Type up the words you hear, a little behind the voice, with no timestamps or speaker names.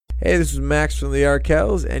Hey, this is Max from the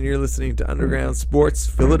Arkells, and you're listening to Underground Sports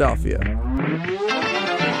Philadelphia.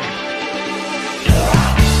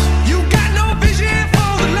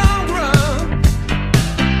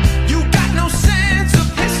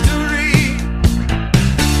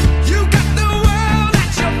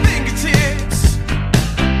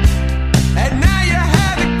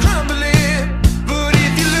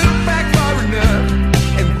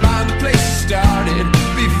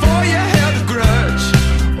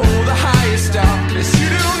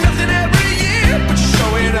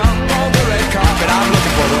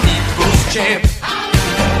 Champ.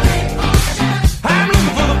 I'm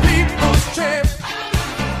looking for the people's champ.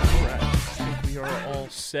 All right, I think we are all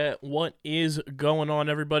set. What is going on,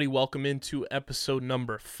 everybody? Welcome into episode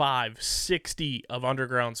number 560 of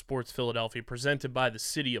Underground Sports Philadelphia, presented by the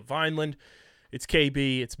City of Vineland. It's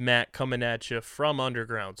KB, it's Matt coming at you from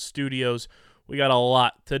Underground Studios. We got a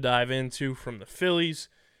lot to dive into, from the Phillies,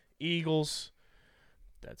 Eagles,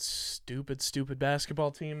 that stupid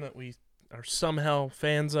basketball team that we are somehow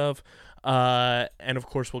fans of. And of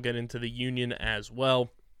course, we'll get into the Union as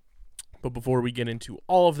well. But before we get into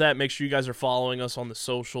all of that, make sure you guys are following us on the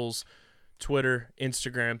socials: Twitter,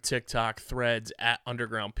 Instagram, TikTok, Threads at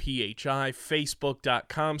Underground PHI,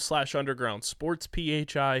 Facebook.com/Underground Sports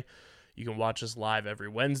PHI. You can watch us live every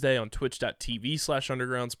Wednesday on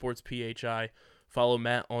Twitch.tv/Underground Sports PHI. Follow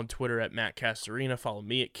Matt on Twitter at Matt Castorina. Follow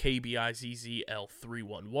me at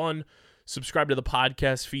KBIZZL311. Subscribe to the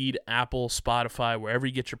podcast feed, Apple, Spotify, wherever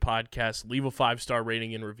you get your podcasts. Leave a 5-star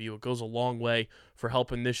rating and review. It goes a long way for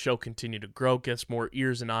helping this show continue to grow, gets more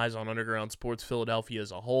ears and eyes on Underground Sports Philadelphia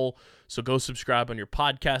as a whole. So go subscribe on your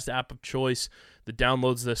podcast app of choice. The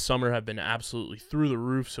downloads this summer have been absolutely through the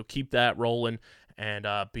roof, so keep that rolling, and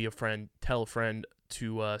be a friend, tell a friend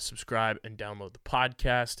to subscribe and download the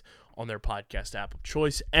podcast on their podcast app of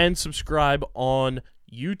choice, and subscribe on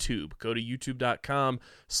YouTube. Go to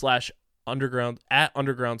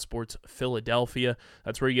youtube.com/Underground Sports Philadelphia.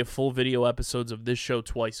 That's where you get full video episodes of this show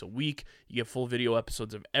twice a week. You get full video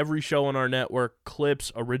episodes of every show on our network,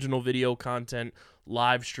 clips, original video content,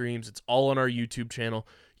 live streams. It's all on our YouTube channel,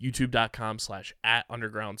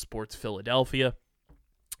 youtube.com/@Underground Sports Philadelphia.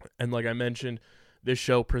 And like I mentioned, this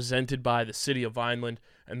show presented by the City of Vineland,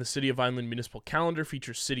 and the City of Vineland Municipal Calendar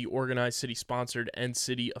features city-organized, city-sponsored, and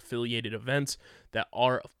city-affiliated events that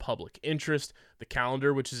are of public interest. The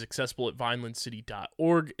calendar, which is accessible at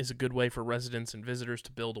vinelandcity.org, is a good way for residents and visitors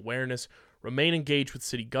to build awareness, remain engaged with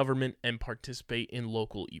city government, and participate in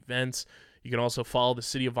local events. You can also follow the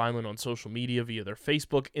City of Vineland on social media via their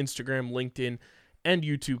Facebook, Instagram, LinkedIn, and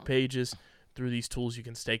YouTube pages. Through these tools, you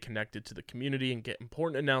can stay connected to the community and get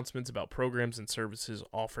important announcements about programs and services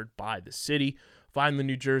offered by the city. Vineland,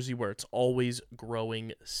 New Jersey, where it's always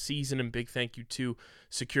growing season. And big thank you to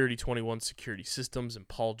Security 21 Security Systems and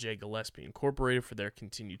Paul J. Gillespie Incorporated for their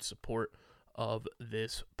continued support of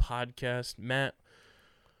this podcast. Matt,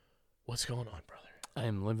 what's going on, brother? I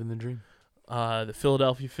am living the dream. The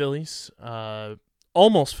Philadelphia Phillies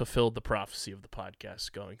almost fulfilled the prophecy of the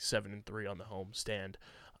podcast, going 7-3 on the home stand.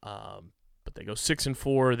 But they go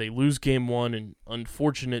 6-4. They lose game one in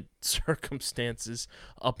unfortunate circumstances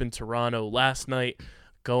up in Toronto last night,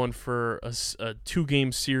 going for a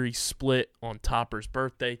 2-game series split on Topper's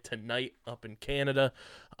birthday tonight up in Canada.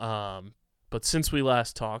 But since we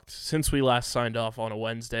last talked, since we last signed off on a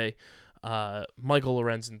Wednesday, Michael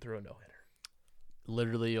Lorenzen threw a no-hitter.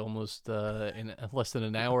 Literally almost in less than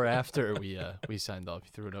an hour after we signed off, he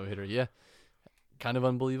threw a no-hitter. Yeah. Kind of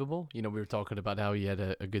unbelievable. You know, we were talking about how he had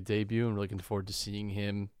a good debut, and we're looking forward to seeing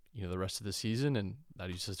him, the rest of the season, and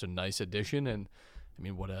that he's just a nice addition. And I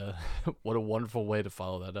mean, what a wonderful way to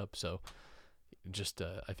follow that up. So just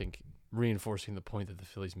I think reinforcing the point that the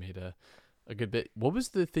Phillies made a good bit. What was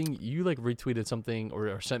the thing you retweeted something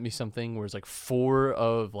or sent me something where it's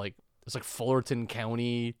it's like Fullerton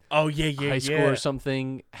County high school or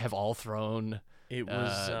something have all thrown It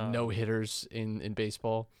was no-hitters in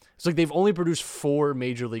baseball. It's like they've only produced 4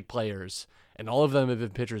 major league players, and all of them have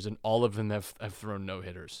been pitchers, and all of them have thrown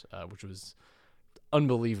no-hitters, which was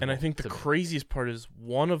unbelievable. And I think the craziest part is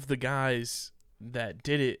one of the guys that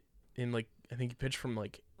did it in I think he pitched from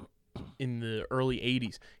in the early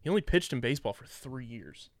 80s. He only pitched in baseball for 3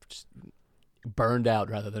 years. Just burned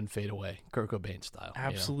out rather than fade away, Kurt Cobain style.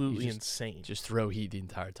 Absolutely insane. Just throw heat the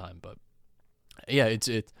entire time. But yeah, it's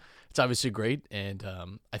obviously great, and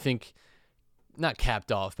I think not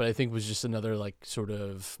capped off, but I think was just another sort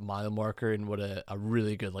of mile marker in what a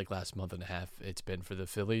really good last month and a half it's been for the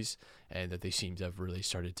Phillies, and that they seem to have really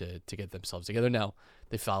started to get themselves together. Now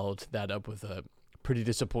they followed that up with a pretty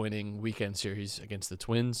disappointing weekend series against the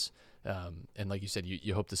Twins, and like you said,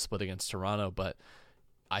 you hope to split against Toronto, but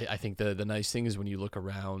I think the nice thing is when you look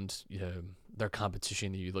around their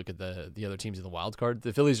competition, you look at the other teams in the wild card,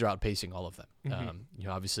 the Phillies are outpacing all of them.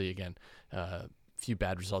 Obviously, again, few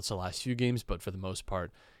bad results the last few games, but for the most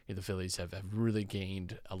part, the Phillies have really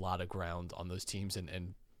gained a lot of ground on those teams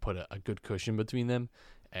and put a good cushion between them,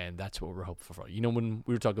 and that's what we're hopeful for. When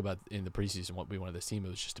we were talking about in the preseason what we wanted this team, it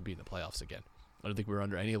was just to be in the playoffs again. I don't think we were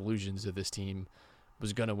under any illusions that this team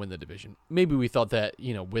was going to win the division. Maybe we thought that,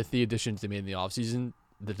 with the additions they made in the offseason,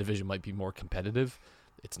 the division might be more competitive.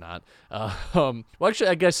 It's not. Well, actually,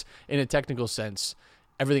 I guess in a technical sense,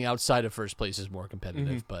 everything outside of first place is more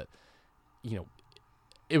competitive, but,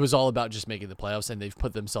 it was all about just making the playoffs, and they've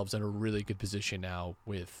put themselves in a really good position now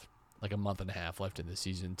with like a month and a half left in the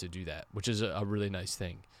season to do that, which is a really nice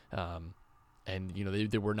thing. And,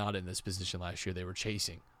 they were not in this position last year. They were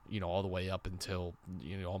chasing, all the way up until,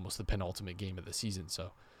 almost the penultimate game of the season.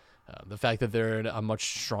 So the fact that they're in a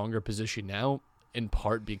much stronger position now, in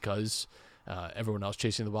part because everyone else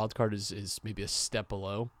chasing the wild card is maybe a step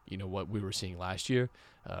below, what we were seeing last year,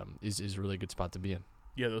 is a really good spot to be in.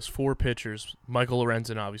 Yeah, those 4 pitchers, Michael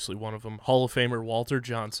Lorenzen, obviously one of them, Hall of Famer Walter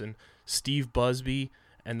Johnson, Steve Busby,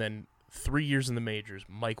 and then 3 years in the majors,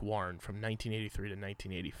 Mike Warren from 1983 to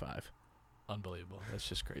 1985. Unbelievable. That's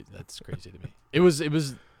just crazy. That's crazy to me. It was.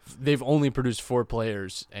 They've only produced 4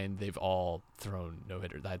 players, and they've all thrown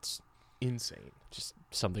no-hitter. That's insane. Just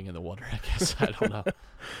something in the water, I guess. I don't know.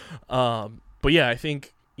 But yeah, I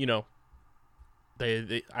think,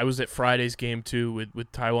 I was at Friday's game too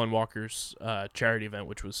with Taiwan Walker's charity event,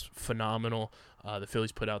 which was phenomenal. The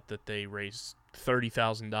Phillies put out that they raised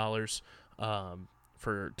 $30,000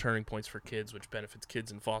 for Turning Points for Kids, which benefits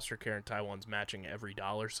kids in foster care, and Taiwan's matching every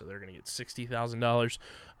dollar, so they're going to get $60,000.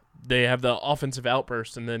 They have the offensive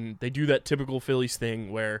outburst, and then they do that typical Phillies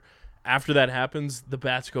thing where after that happens, the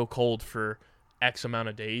bats go cold for X amount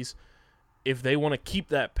of days. If they want to keep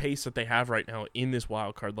that pace that they have right now in this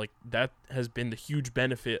wild card, like that has been the huge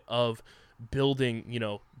benefit of building,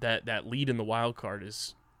 that lead in the wild card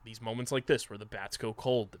is these moments like this where the bats go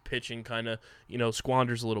cold, the pitching kind of,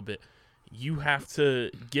 squanders a little bit. You have to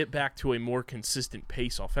get back to a more consistent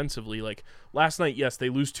pace offensively. Like last night, yes, they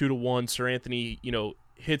lose 2-1. Sir Anthony,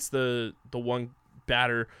 hits the one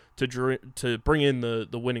batter to bring in the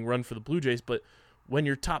winning run for the Blue Jays. But when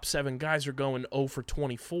your top 7 guys are going 0 for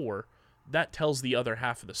 24, that tells the other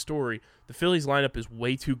half of the story. The Phillies lineup is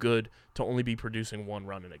way too good to only be producing 1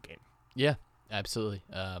 run in a game. Yeah, absolutely.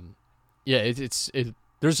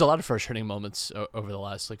 There's a lot of frustrating moments over the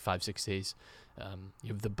last 5-6 days.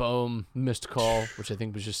 You have the Bohm missed call, which I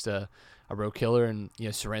think was just a road killer, and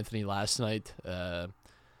Sir Anthony last night.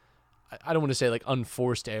 I don't want to say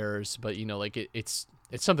unforced errors, but it's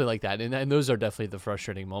something like that, and those are definitely the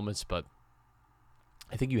frustrating moments. But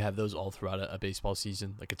I think you have those all throughout a baseball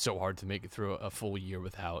season. It's so hard to make it through a full year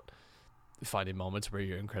without finding moments where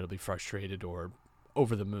you're incredibly frustrated or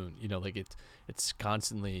over the moon. It's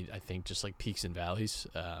constantly, I think, just peaks and valleys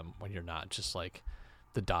when you're not just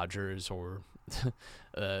the Dodgers or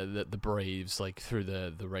the Braves through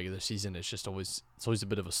the regular season. It's always a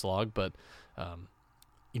bit of a slog. But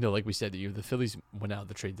like we said, the Phillies went out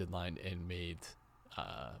the trade deadline and made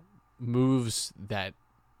moves that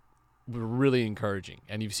were really encouraging,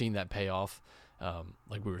 and you've seen that pay off.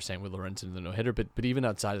 Like we were saying with Lorenzen and the no-hitter, but even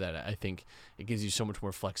outside of that, I think it gives you so much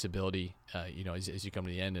more flexibility, as you come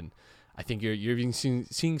to the end. And I think you're even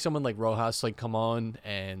seeing someone like Rojas come on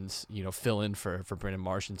and fill in for Brandon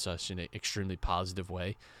Marsh in such an extremely positive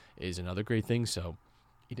way is another great thing. So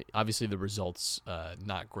obviously the results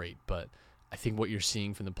not great, but I think what you're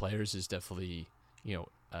seeing from the players is definitely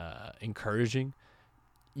encouraging.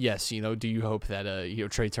 Yes, do you hope that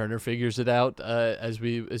Trey Turner figures it out as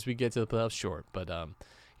we get to the playoffs? Sure, but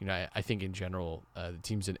I think in general the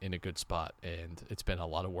team's in a good spot, and it's been a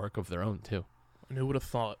lot of work of their own too. And who would have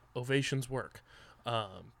thought ovations work?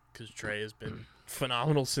 Because Trey has been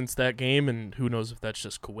phenomenal since that game, and who knows if that's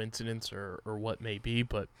just coincidence or what may be,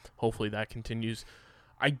 but hopefully that continues.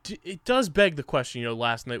 It does beg the question,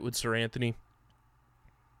 last night with Sir Anthony,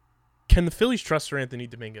 can the Phillies trust Sir Anthony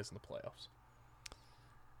Dominguez in the playoffs?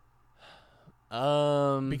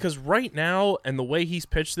 Because right now, and the way he's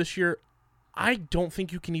pitched this year, I don't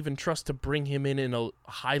think you can even trust to bring him in a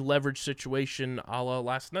high leverage situation a la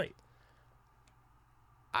last night.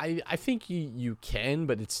 I think you can,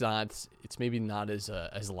 but it's maybe not as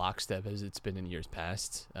lockstep as it's been in years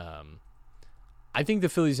past. I think the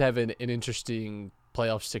Phillies have an interesting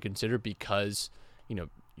playoffs to consider because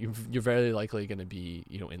you're very likely going to be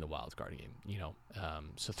in the wild card game.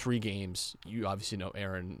 So 3 games. You obviously know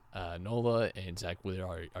Aaron Nola and Zach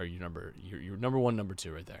Wheeler are your number 1, number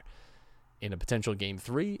 2 right there. In a potential game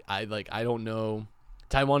 3, I don't know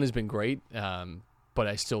Taiwan has been great, but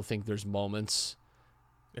I still think there's moments.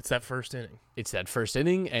 It's that first inning. It's that first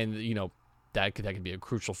inning, and that could be a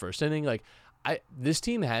crucial first inning. Like this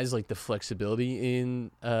team has like the flexibility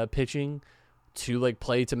in pitching to like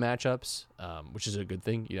play to matchups, which is a good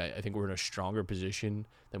thing. I think we're in a stronger position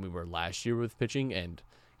than we were last year with pitching, and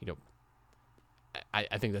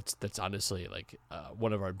I think that's honestly like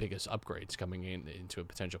one of our biggest upgrades coming into a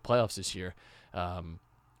potential playoffs this year. I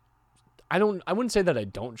wouldn't say that I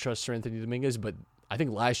don't trust Sir Anthony Dominguez, but I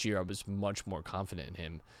think last year I was much more confident in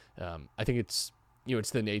him. I think it's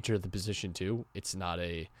the nature of the position too. It's not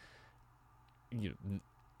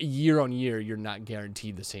year on year, you're not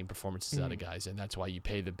guaranteed the same performances out of guys, and that's why you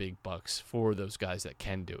pay the big bucks for those guys that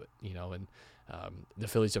can do it. And the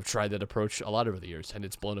Phillies have tried that approach a lot over the years, and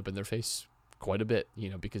it's blown up in their face quite a bit.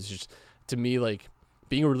 Because just to me, like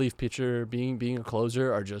being a relief pitcher, being a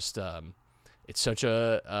closer are just it's such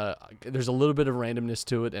there's a little bit of randomness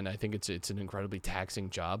to it, and I think it's an incredibly taxing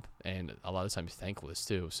job, and a lot of times thankless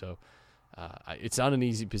too. So it's not an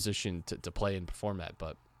easy position to play and perform at,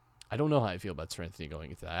 but I don't know how I feel about Sir Anthony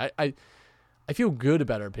going into that. I feel good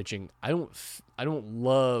about our pitching. I don't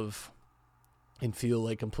love and feel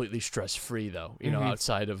like completely stress free though.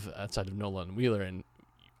 Outside of Nola and Wheeler, and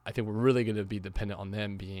I think we're really going to be dependent on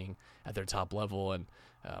them being at their top level, and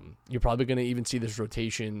you're probably going to even see this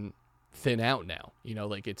rotation thin out now.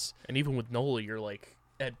 And even with Nola, you're like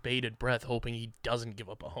at bated breath hoping he doesn't give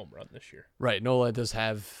up a home run this year. Right, Nola does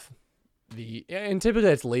have and typically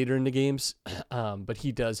that's later in the games, but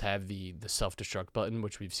he does have the self-destruct button,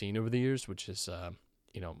 which we've seen over the years, which is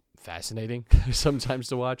fascinating sometimes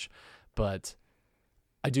to watch. But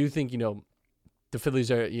I do think the Phillies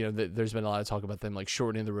are there's been a lot of talk about them like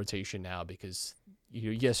shortening the rotation now because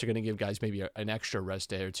yes, they're going to give guys maybe an extra rest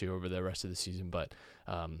day or two over the rest of the season, but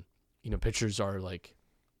pitchers are like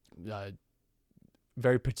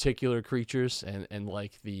very particular creatures and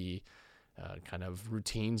like the kind of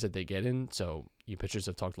routines that they get in. So you pitchers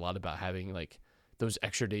have talked a lot about having like those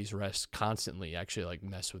extra days rest constantly actually like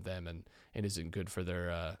mess with them and isn't good for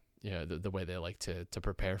their the way they like to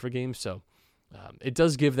prepare for games. So it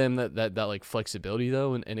does give them that like flexibility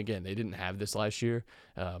though, and again they didn't have this last year.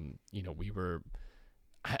 We were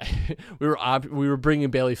we were bringing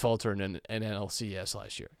Bailey Falter in an NLCS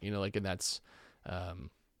last year. And that's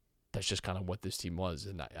just kind of what this team was,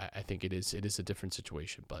 and I think it is a different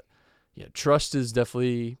situation. But yeah, trust is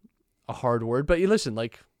definitely a hard word. But you listen,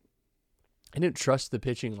 like I didn't trust the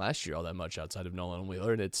pitching last year all that much outside of Nolan and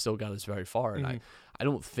Wheeler, and it still got us very far. And I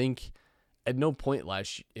don't think at no point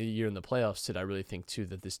last year in the playoffs did I really think too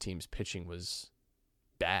that this team's pitching was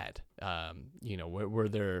bad. Were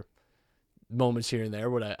there moments here and there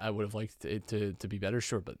where I would have liked it to be better?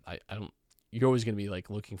 Sure, but I don't. You're always going to be like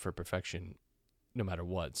looking for perfection, no matter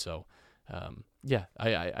what. So.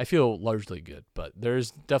 I feel largely good, but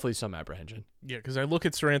there's definitely some apprehension. Yeah, because I look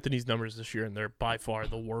at Sir Anthony's numbers this year, and they're by far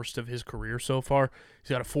the worst of his career so far. He's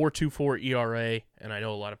got a 4.24 ERA, and I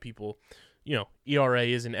know a lot of people, ERA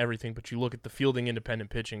isn't everything, but you look at the fielding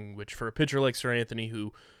independent pitching, which for a pitcher like Sir Anthony,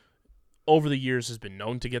 who over the years has been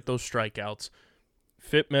known to get those strikeouts,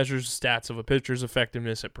 FIP measures stats of a pitcher's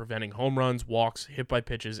effectiveness at preventing home runs, walks, hit by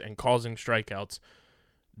pitches, and causing strikeouts.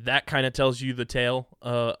 That kind of tells you the tale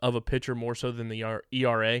of a pitcher more so than the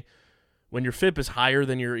ERA. When your FIP is higher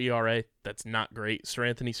than your ERA, that's not great. Sir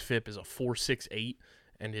Anthony's FIP is a 4.68,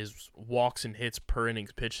 and his walks and hits per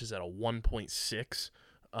innings pitched is at a 1.6.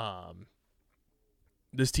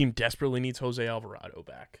 This team desperately needs Jose Alvarado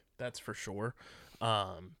back. That's for sure.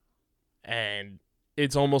 And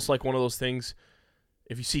it's almost like one of those things,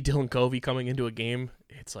 if you see Dylan Covey coming into a game,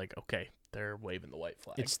 it's like, okay, they're waving the white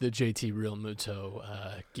flag. It's the JT Real Muto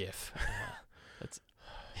gif. That's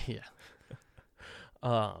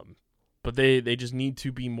but they just need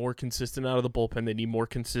to be more consistent out of the bullpen. They need more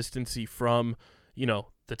consistency from,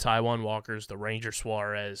 the Taiwan Walkers, the Ranger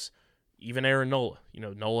Suarez, even Aaron Nola.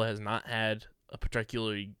 Nola has not had a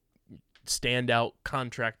particularly standout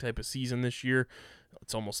contract type of season this year.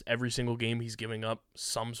 It's almost every single game he's giving up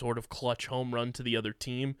some sort of clutch home run to the other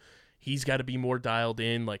team. He's got to be more dialed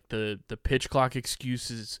in. Like the pitch clock excuse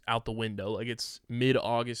is out the window. Like it's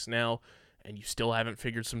mid-August now, and you still haven't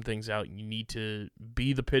figured some things out. You need to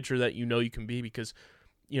be the pitcher that you can be because,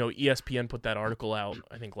 ESPN put that article out,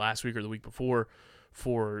 I think last week or the week before,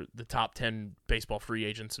 for the top 10 baseball free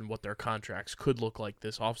agents and what their contracts could look like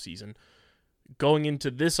this offseason. Going into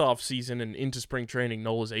this offseason and into spring training,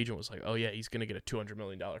 Nola's agent was like, oh yeah, he's going to get a $200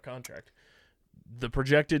 million contract. The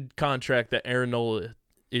projected contract that Aaron Nola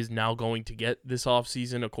is now going to get this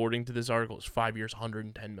offseason, according to this article, is 5 years,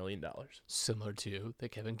 $110 million. Similar to the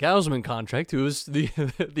Kevin Gausman contract, who was the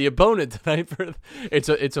the opponent tonight.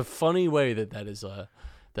 It's a funny way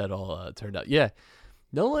that all turned out. Yeah,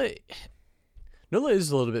 Nola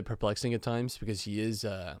is a little bit perplexing at times because he is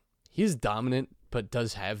dominant, but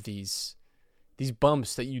does have these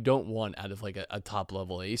bumps that you don't want out of like a top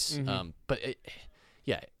level ace.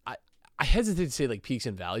 I hesitate to say like peaks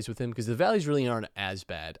and valleys with him because the valleys really aren't as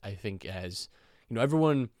bad. I think as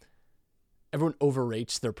everyone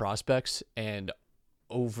overrates their prospects and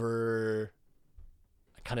over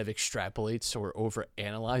kind of extrapolates or over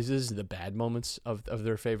analyzes the bad moments of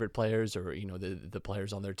their favorite players or the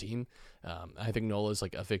players on their team. I think Nola's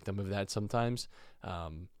like a victim of that sometimes.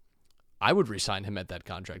 I would re-sign him at that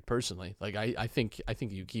contract personally. Like I think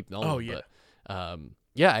you keep Nola. Oh yeah. But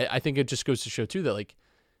I think it just goes to show too that like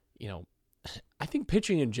I think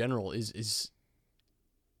pitching in general is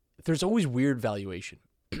there's always weird valuation.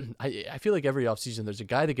 I feel like every offseason there's a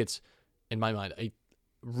guy that gets, in my mind,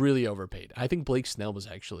 really overpaid. I think Blake Snell was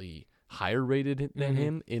actually higher rated than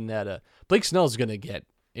him in that Blake Snell's going to get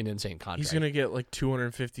an insane contract. He's going to get like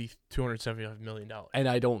 $275 million. And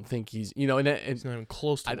I don't think he's, he's not even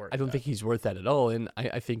close to worth I don't that. think he's worth that at all. And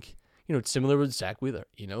I think, it's similar with Zach Wheeler.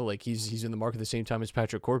 Like he's in the market at the same time as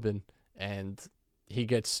Patrick Corbin, and he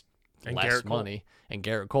gets less money, and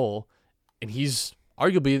Garrett Cole, and he's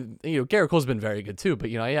arguably, Garrett Cole's been very good too, but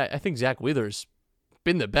I think Zach Wheeler's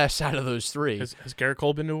been the best out of those three. Has Garrett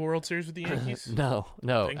Cole been to a World Series with the Yankees? No.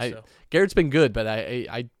 I think so. Garrett's been good, but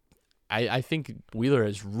I think Wheeler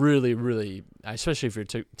has really, really, especially if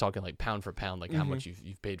you're talking like pound for pound, like how much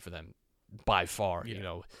you've paid for them, by far,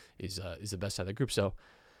 is the best out of the group. So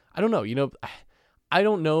I don't know, I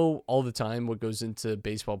don't know all the time what goes into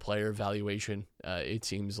baseball player valuation. It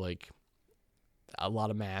seems like a lot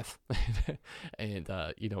of math, and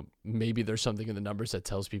maybe there's something in the numbers that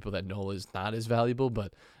tells people that Nola is not as valuable.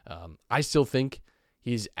 But I still think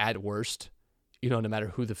he's at worst, no matter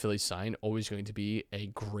who the Phillies sign, always going to be a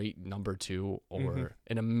great number 2 or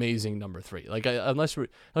an amazing number 3. Like unless we're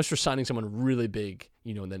signing someone really big,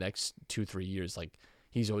 in the next 2-3 years, like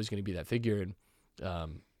he's always going to be that figure.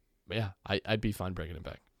 And I'd be fine bringing him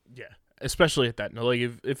back. Yeah, especially at that. No, like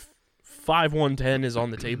if 5-1-10 is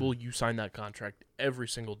on the table, you sign that contract every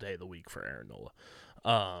single day of the week for Aaron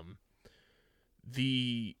Nola.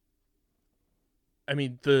 The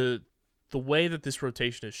way that this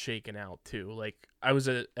rotation is shaken out too. Like I was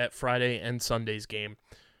at Friday and Sunday's game.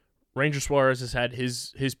 Ranger Suarez has had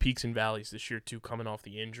his peaks and valleys this year too, coming off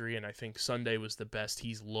the injury, and I think Sunday was the best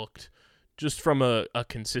he's looked. Just from a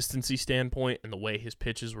consistency standpoint and the way his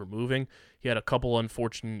pitches were moving, he had a couple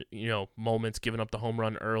unfortunate, moments, giving up the home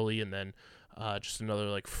run early, and then just another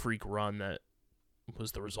like freak run that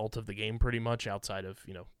was the result of the game, pretty much outside of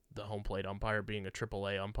the home plate umpire being a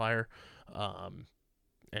AAA umpire,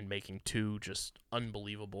 and making 2 just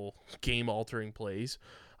unbelievable game-altering plays.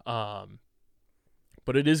 But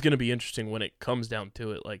it is going to be interesting when it comes down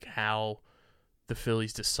to it, like how the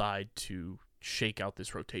Phillies decide to shake out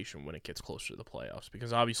this rotation when it gets closer to the playoffs,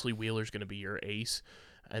 because obviously Wheeler's going to be your ace,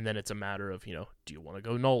 and then it's a matter of, do you want to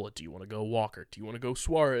go Nola? Do you want to go Walker? Do you want to go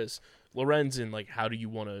Suarez? Lorenzen? Like, how do you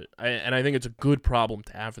want to... And I think it's a good problem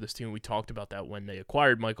to have for this team. We talked about that when they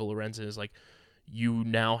acquired Michael Lorenzen, is like, you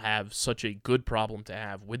now have such a good problem to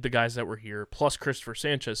have with the guys that were here, plus Christopher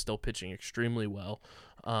Sanchez still pitching extremely well.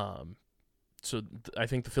 So I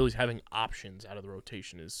think the Phillies having options out of the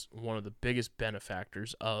rotation is one of the biggest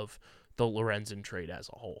benefactors of the Lorenzen trade as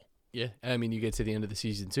a whole. Yeah, I mean, you get to the end of the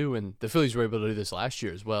season too, and the Phillies were able to do this last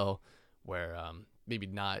year as well, where maybe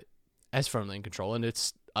not as firmly in control,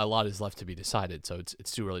 and a lot is left to be decided, so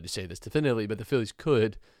it's too early to say this definitively, but the Phillies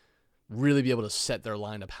could really be able to set their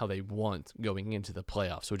lineup how they want going into the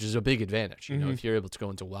playoffs, which is a big advantage. If you're able to go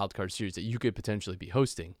into a wild card series that you could potentially be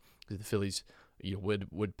hosting, because the Phillies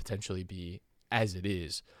would potentially be, as it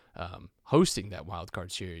is, hosting that wild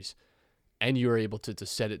card series, and you're able to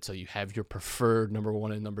set it so you have your preferred number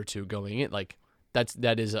 1 and number 2 going in, like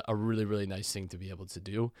that is a really, really nice thing to be able to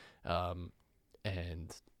do.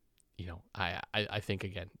 And I think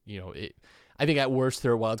again, I think at worst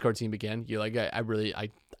they're a wild card team again.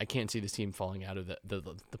 I can't see this team falling out of the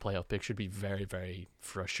playoff picture. It'd be very, very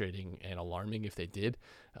frustrating and alarming if they did.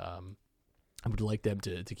 I would like them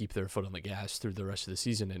to keep their foot on the gas through the rest of the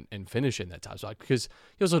season and finish in that top spot, because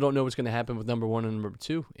you also don't know what's going to happen with number 1 and number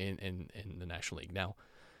 2 in the National League. Now,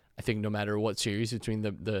 I think no matter what series between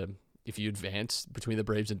if you advance between the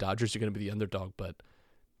Braves and Dodgers, you're going to be the underdog, but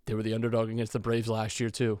they were the underdog against the Braves last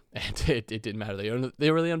year too, and it didn't matter.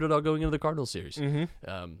 They were the underdog going into the Cardinals series.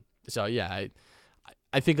 So yeah,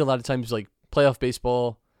 I think a lot of times, like, playoff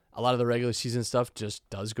baseball, a lot of the regular season stuff just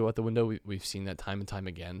does go out the window. We've seen that time and time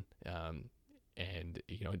again. And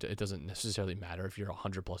it doesn't necessarily matter if you're a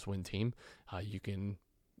 100+ win team. You can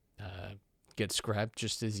get scrapped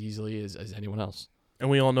just as easily as anyone else. And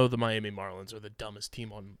we all know the Miami Marlins are the dumbest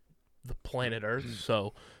team on the planet Earth,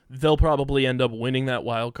 so they'll probably end up winning that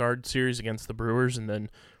wild card series against the Brewers, and then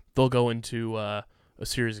they'll go into a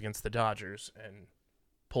series against the Dodgers and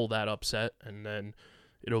pull that upset, and then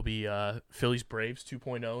it'll be Phillies Braves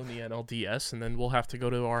 2.0 in the NLDS, and then we'll have to go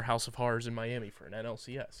to our House of Horrors in Miami for an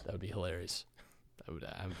NLCS. That would be hilarious. That would.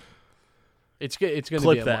 It's going to be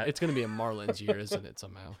it's going to be a Marlins year, isn't it?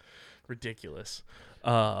 Somehow ridiculous.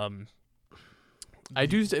 I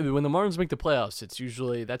do say when the Marlins make the playoffs,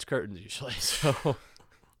 that's curtains usually. So,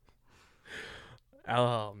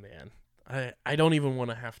 oh man, I don't even want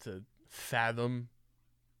to have to fathom.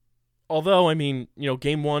 Although I mean,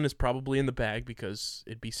 Game 1 is probably in the bag because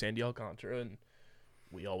it'd be Sandy Alcantara, and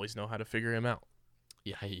we always know how to figure him out.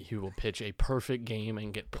 Yeah, he will pitch a perfect game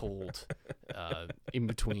and get pulled in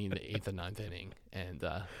between the 8th and 9th inning, and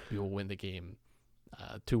we will win the game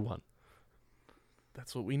 2-1.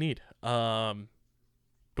 That's what we need.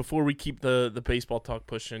 Before we keep the baseball talk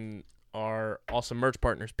pushing, our awesome merch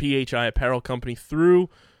partners, PHI Apparel Company,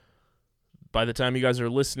 by the time you guys are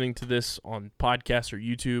listening to this on podcast or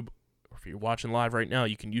YouTube, or if you're watching live right now,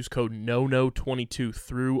 you can use code NONO22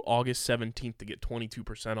 through August 17th to get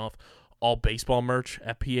 22% off all baseball merch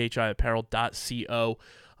at phiapparel.co.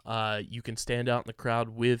 You can stand out in the crowd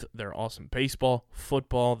with their awesome baseball,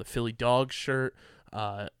 football, the Philly Dogs shirt,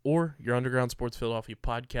 or your Underground Sports Philadelphia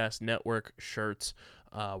Podcast Network shirts.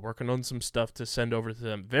 Working on some stuff to send over to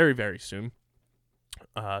them very, very soon.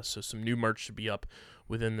 So some new merch should be up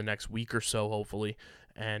within the next week or so, hopefully.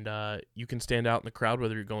 And you can stand out in the crowd,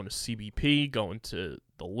 whether you're going to CBP, going to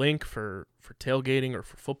the Link for tailgating or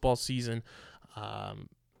for football season.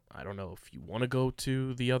 I don't know if you want to go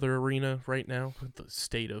to the other arena right now with the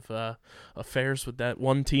state of affairs with that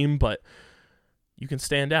one team, but you can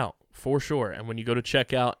stand out for sure. And when you go to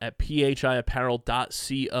checkout at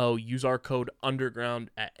phiapparel.co, use our code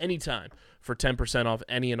underground at any time for 10% off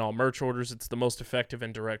any and all merch orders. It's the most effective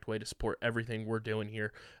and direct way to support everything we're doing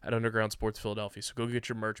here at Underground Sports Philadelphia. So go get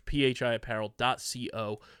your merch,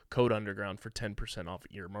 phiapparel.co, code underground for 10% off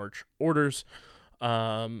your merch orders.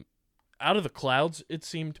 Out of the clouds, it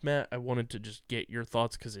seemed, Matt, I wanted to just get your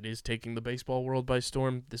thoughts because it is taking the baseball world by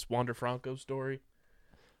storm, this Wander Franco story.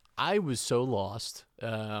 I was so lost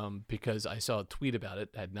because I saw a tweet about it,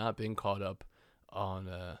 had not been caught up on.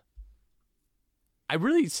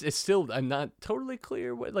 I'm not totally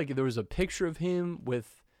clear what. Like, there was a picture of him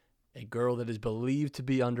with a girl that is believed to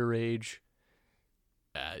be underage.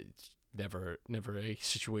 Never a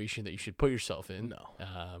situation that you should put yourself in. No.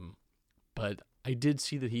 But I did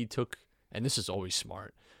see that he took, and this is always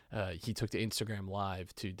smart. He took to Instagram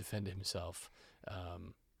Live to defend himself.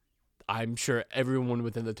 I'm sure everyone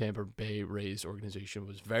within the Tampa Bay Rays organization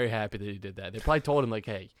was very happy that he did that. They probably told him, like,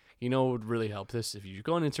 hey, what would really help this? If you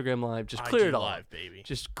go on Instagram Live, just clear it all up, baby.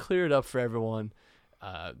 Just clear it up for everyone.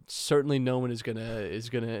 Certainly no one is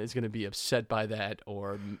gonna be upset by that,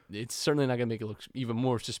 or it's certainly not gonna make it look even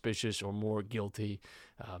more suspicious or more guilty.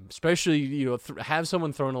 Especially, have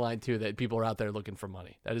someone thrown a line too that people are out there looking for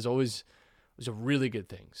money. That is always a really good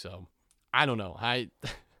thing. So I don't know.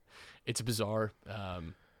 It's bizarre.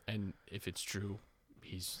 And if it's true,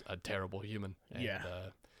 he's a terrible human. And, yeah.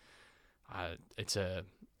 It's an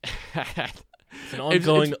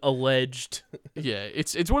ongoing alleged. Yeah,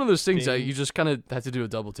 it's one of those things that you just kind of have to do a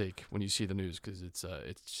double take when you see the news because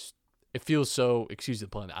it feels so, excuse the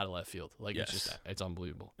pun, out of left field. Like, yes. it's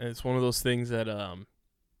unbelievable. And it's one of those things that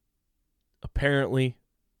apparently,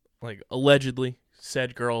 like, allegedly,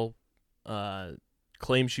 said girl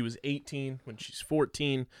claims she was 18 when she's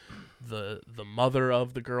 14. The mother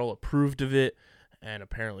of the girl approved of it, and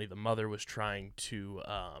apparently the mother was trying to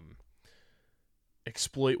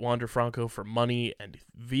exploit Wander Franco for money and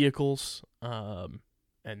vehicles. And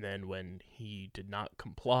then when he did not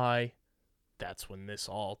comply, that's when this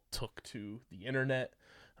all took to the internet.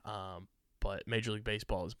 But Major League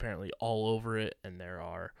Baseball is apparently all over it, and there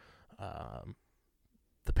are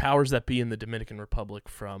the powers that be in the Dominican Republic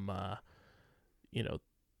from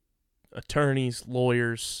attorneys,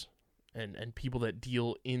 lawyers, and people that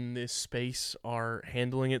deal in this space are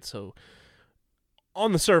handling it. So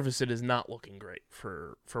on the surface, it is not looking great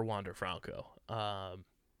for Wander Franco.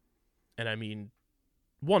 And I mean,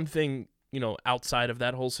 one thing, outside of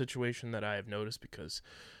that whole situation that I have noticed because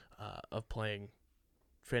of playing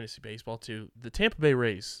fantasy baseball too, the Tampa Bay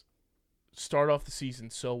Rays start off the season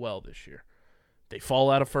so well this year. They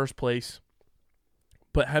fall out of first place,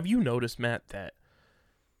 But have you noticed, Matt, that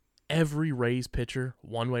every Rays pitcher,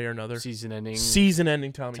 one way or another,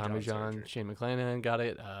 Season-ending Tommy John surgery. Shane McClanahan got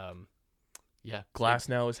it. Yeah.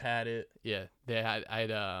 Glasnow has had it. Yeah. I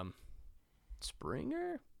had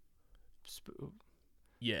Springer?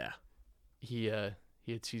 Yeah. He had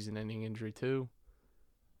season-ending injury too.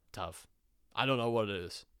 Tough. I don't know what it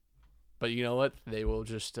is. But you know what? They will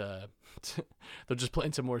just they'll just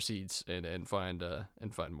plant some more seeds and find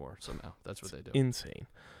more somehow. That's what they do. Insane.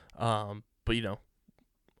 But you know,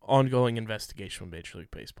 ongoing investigation with Major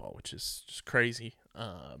League Baseball, which is just crazy.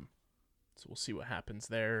 So we'll see what happens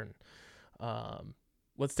there. And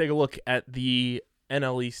let's take a look at the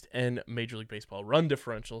NL East and Major League Baseball run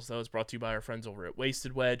differentials. That was brought to you by our friends over at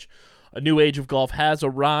Wasted Wedge. A new age of golf has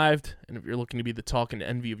arrived, and if you're looking to be the talk and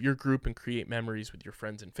envy of your group and create memories with your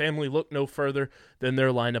friends and family, look no further than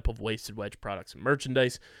their lineup of Wasted Wedge products and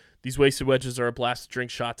merchandise. These Wasted Wedges are a blast to drink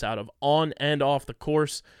shots out of on and off the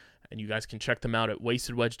course, and you guys can check them out at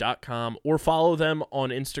wastedwedge.com or follow them on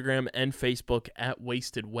Instagram and Facebook at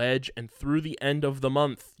Wasted Wedge. And through the end of the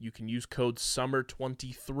month, you can use code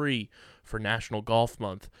SUMMER23 for National Golf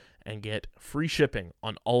Month and get free shipping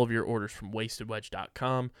on all of your orders from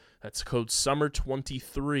wastedwedge.com. That's code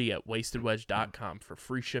SUMMER23 at wastedwedge.com for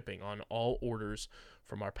free shipping on all orders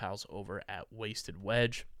from our pals over at Wasted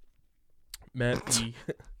Wedge. Matt,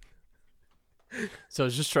 So I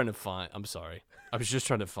was just trying to find. I'm sorry. I was just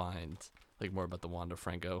trying to find like more about the Wander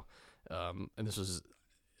Franco, and this was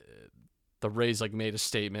the Rays like made a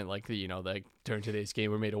statement like that during today's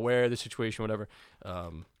game we're made aware of the situation, whatever.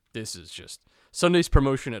 This is just Sunday's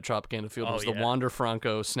promotion at Tropicana Field was the Wander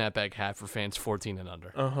Franco snapback hat for fans 14 and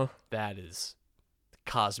under. That is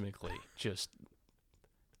cosmically just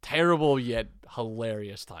terrible yet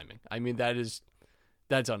hilarious timing. I mean that's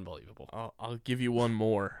unbelievable. I'll give you one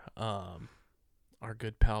more. Our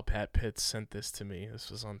good pal Pat Pitts sent this to me.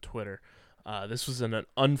 This was on Twitter. This was an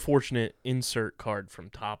unfortunate insert card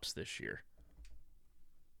from Topps this year.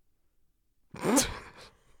 This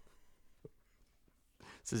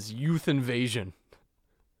is youth invasion.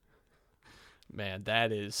 Man,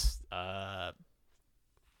 that's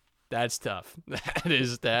tough.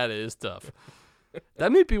 That is tough.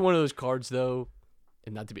 That might be one of those cards though,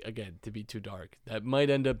 and not to be too dark. That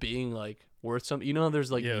might end up being like worth some. You know,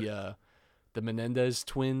 there's like the Menendez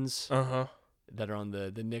twins that are on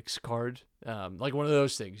the Knicks card, like one of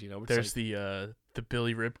those things. There's like, the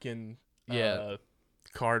Billy Ripken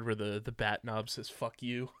card where the bat knob says "fuck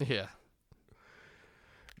you." Yeah,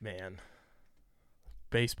 man,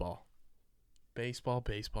 baseball.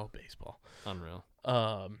 Unreal.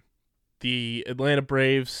 The Atlanta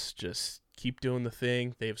Braves just keep doing the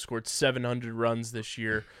thing. They have scored 700 runs this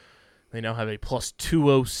year. They now have a plus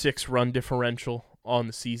 206 run differential on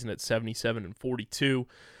the season at 77 and 42.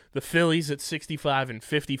 The Phillies at 65 and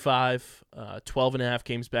 55, 12 and a half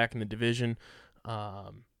games back in the division,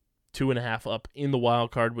 2.5 up in the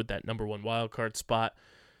wild card with that number one wild card spot.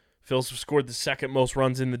 Phils have scored the second most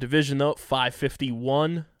runs in the division though,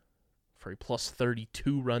 551 for a plus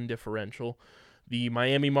 32 run differential. The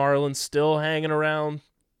Miami Marlins still hanging around,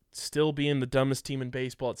 still being the dumbest team in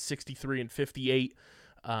baseball at 63 and 58.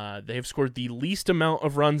 They have scored the least amount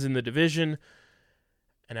of runs in the division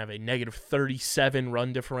and have a negative 37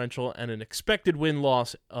 run differential and an expected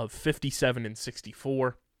win-loss of 57 and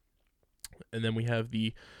 64. And then we have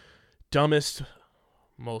the dumbest,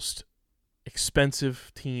 most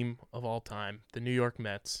expensive team of all time, the New York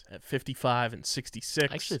Mets, at 55 and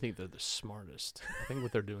 66. I actually think they're the smartest. I think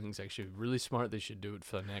what they're doing is actually really smart. They should do it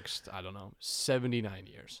for the next, 79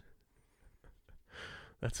 years.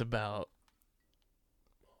 That's about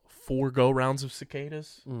 4 go-rounds of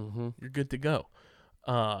cicadas. Mm-hmm. You're good to go.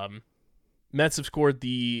 Mets have scored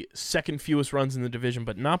the second fewest runs in the division,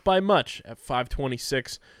 but not by much at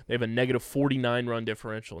 526. They have a negative 49 run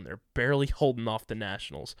differential, and they're barely holding off the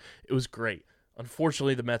Nationals. It was great.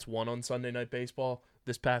 Unfortunately, the Mets won on Sunday Night Baseball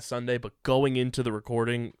this past Sunday, but going into the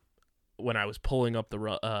recording, when I was pulling up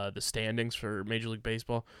the standings for Major League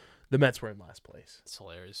Baseball, the Mets were in last place. It's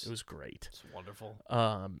hilarious. It was great. It's wonderful.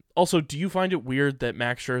 Also, do you find it weird that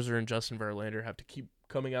Max Scherzer and Justin Verlander have to keep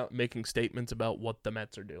coming out and making statements about what the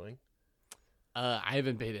Mets are doing? I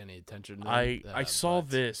haven't paid any attention to them, I saw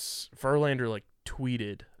this. Verlander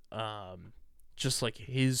tweeted just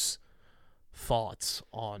his thoughts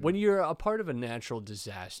on when you're a part of a natural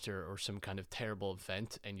disaster or some kind of terrible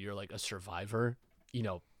event and you're a survivor,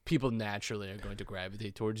 people naturally are going to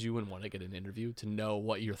gravitate towards you and want to get an interview to know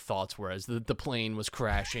what your thoughts were as the plane was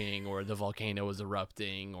crashing or the volcano was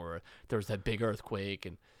erupting or there was that big earthquake.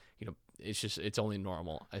 And it's only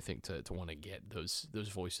normal, I think, to want to get those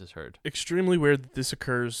voices heard. Extremely weird that this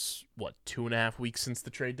occurs, 2.5 weeks since the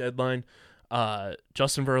trade deadline.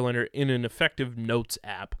 Justin Verlander in an effective notes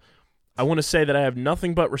app. I want to say that I have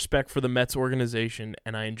nothing but respect for the Mets organization,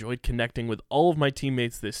 and I enjoyed connecting with all of my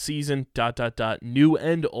teammates this season, ... new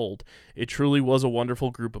and old. It truly was a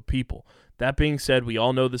wonderful group of people. That being said, we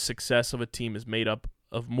all know the success of a team is made up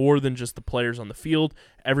of more than just the players on the field.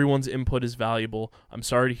 Everyone's input is valuable. I'm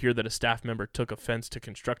sorry to hear that a staff member took offense to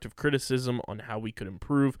constructive criticism on how we could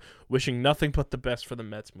improve. Wishing nothing but the best for the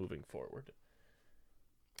Mets moving forward.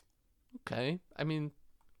 Okay. I mean,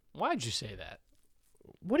 why'd you say that?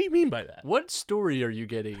 What do you mean by that? What story are you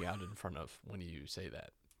getting out in front of when you say that?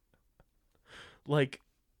 Like,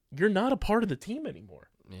 you're not a part of the team anymore.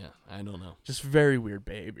 Yeah, I don't know. Just very weird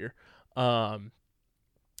behavior.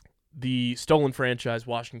 The stolen franchise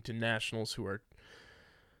Washington Nationals, who are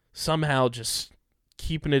somehow just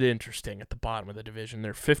keeping it interesting at the bottom of the division.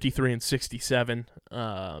 They're 53-67.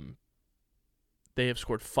 They have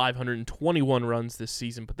scored 521 runs this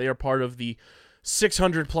season, but they are part of the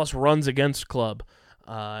 600-plus runs against club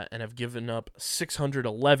and have given up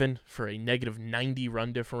 611 for a negative 90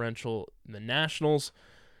 run differential. The Nationals,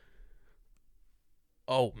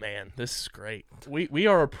 oh, man, this is great. We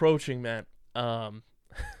are approaching, Matt, a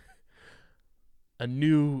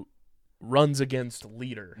new runs against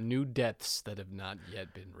leader. New depths that have not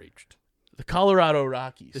yet been reached. The Colorado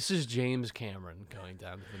Rockies. This is James Cameron going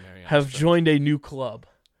down to the Mariana. Have joined a new club.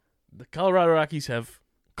 The Colorado Rockies have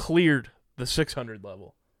cleared the 600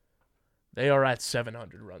 level. They are at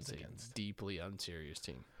 700 runs against. Deeply unserious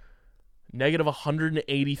team. Negative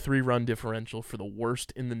 183 run differential for the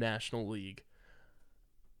worst in the National League.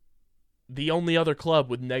 The only other club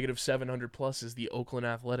with negative 700 plus is the Oakland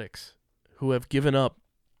Athletics, who have given up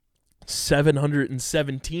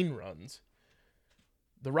 717 runs.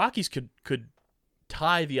 The Rockies could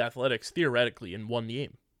tie the Athletics theoretically in one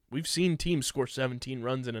game. We've seen teams score 17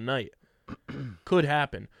 runs in a night. Could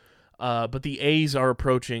happen. But the A's are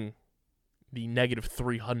approaching the negative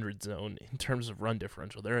 300 zone in terms of run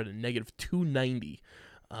differential. They're at a negative 290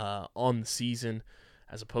 on the season,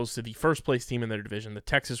 as opposed to the first place team in their division, the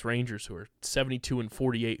Texas Rangers, who are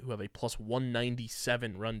 72-48, who have a plus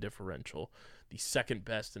 197 run differential, the second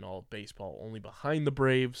best in all of baseball, only behind the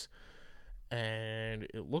Braves. And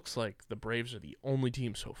it looks like the Braves are the only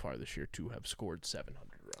team so far this year to have scored 700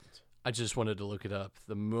 runs. I just wanted to look it up.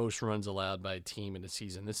 The most runs allowed by a team in a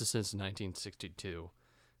season. This is since 1962.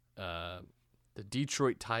 The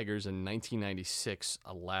Detroit Tigers in 1996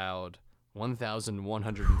 allowed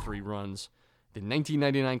 1,103 runs. The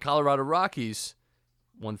 1999 Colorado Rockies,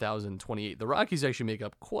 1,028. The Rockies actually make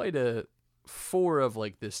up quite a four of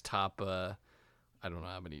like this top. I don't know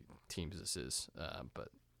how many teams this is, but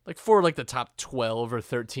like four like the top 12 or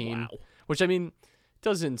 13. Wow. Which I mean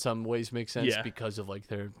does in some ways make sense Yeah. because of like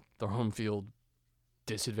their home field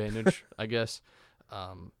disadvantage, I guess.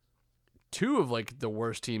 Two of like the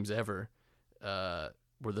worst teams ever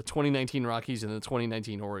were the 2019 Rockies and the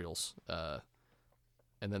 2019 Orioles.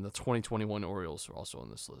 And then the 2021 Orioles are also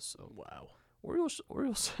on this list. So Wow. Orioles,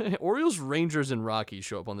 Rangers, and Rockies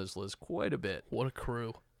show up on this list quite a bit. What a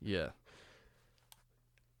crew. Yeah.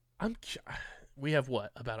 We have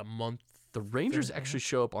what, about a month? The Rangers actually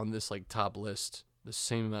show up on this like top list the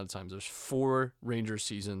same amount of times. There's 4 Rangers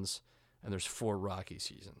seasons and there's 4 Rocky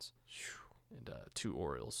seasons and 2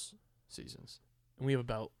 Orioles seasons. And we have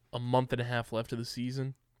about a month and a half left of the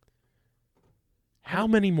season. How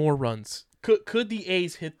many more runs could the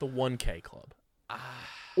A's hit the 1K club,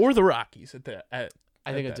 or the Rockies at that? I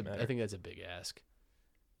think that's a big ask.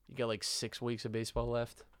 You got like 6 weeks of baseball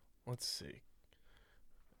left. Let's see.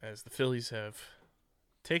 As the Phillies have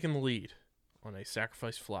taken the lead on a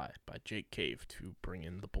sacrifice fly by Jake Cave to bring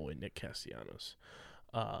in the boy Nick Castellanos.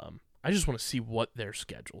 I just want to see what their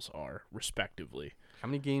schedules are, respectively. How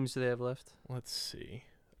many games do they have left? Let's see.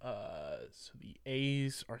 So the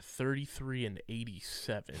A's are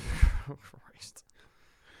 33-87. Christ.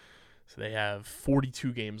 So they have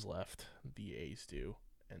 42 games left. The A's do,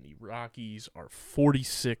 and the Rockies are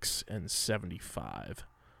 46-75.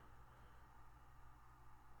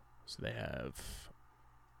 So they have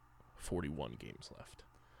 41 games left.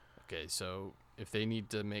 Okay, so if they need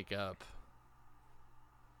to make up,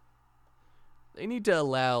 they need to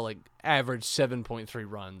allow like average 7.3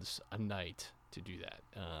 runs a night to do that.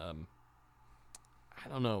 I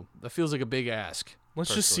don't know. That feels like a big ask.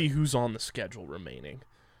 Let's just see who's on the schedule remaining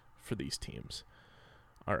for these teams.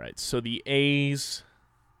 All right, so the A's,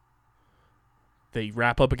 they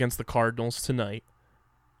wrap up against the Cardinals tonight.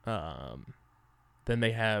 Then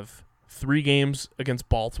they have 3 games against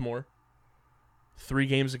Baltimore, 3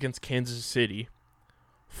 games against Kansas City,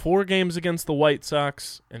 4 games against the White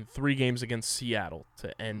Sox, and 3 games against Seattle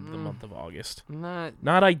to end the month of August. Not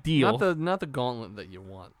ideal. Not the gauntlet that you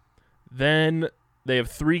want. Then they have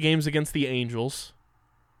 3 games against the Angels,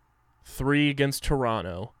 3 against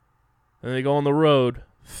Toronto. Then they go on the road,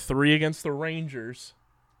 3 against the Rangers,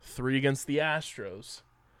 3 against the Astros.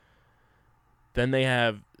 Then they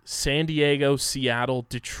have San Diego, Seattle,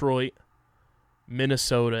 Detroit,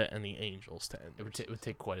 Minnesota, and the Angels to end. It would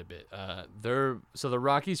take quite a bit. The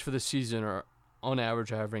Rockies for the season are on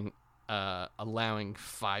average allowing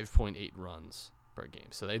 5.8 runs per game.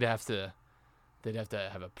 So they'd have to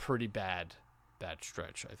have a pretty bad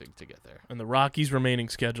stretch, I think, to get there. And the Rockies' remaining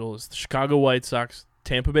schedule is the Chicago White Sox,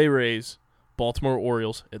 Tampa Bay Rays, Baltimore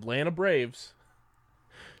Orioles, Atlanta Braves,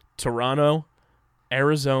 Toronto,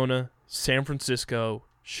 Arizona, San Francisco,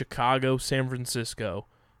 Chicago, San Francisco,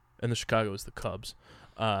 and the Chicago is the Cubs,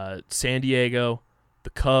 San Diego,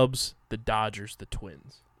 the Cubs, the Dodgers, the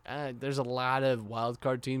Twins. There's a lot of wild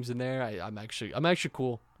card teams in there. I'm actually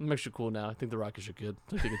cool. I'm actually cool now. I think the Rockies are good.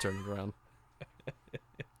 I think they can turn it around. I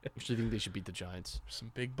actually think they should beat the Giants.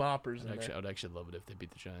 Some big boppers in there. I would actually love it if they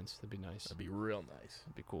beat the Giants. That'd be nice. That'd be real nice.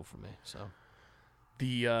 That'd be cool for me. So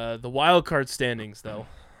the wild card standings, though.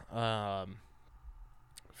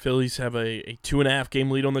 Phillies have a 2.5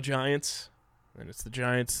 game lead on the Giants. And it's the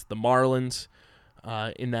Giants, the Marlins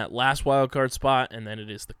in that last wild card spot. And then it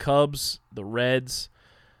is the Cubs, the Reds,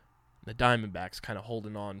 the Diamondbacks kind of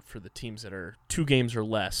holding on for the teams that are 2 games or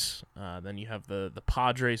less. Then you have the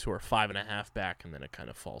Padres, who are 5.5 back, and then it kind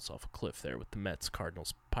of falls off a cliff there with the Mets,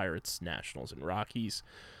 Cardinals, Pirates, Nationals, and Rockies.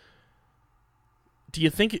 Do you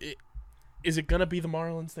think is it going to be the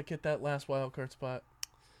Marlins that get that last wild card spot?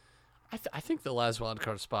 I think the last wild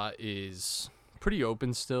card spot is pretty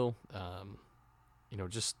open still.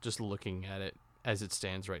 Just looking at it as it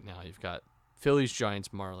stands right now, you've got Phillies, Giants,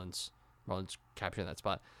 Marlins capturing that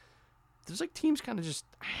spot. There's like teams kind of just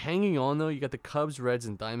hanging on though. You got the Cubs, Reds,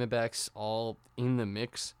 and Diamondbacks all in the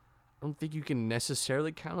mix. I don't think you can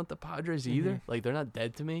necessarily count out the Padres either. Mm-hmm. Like they're not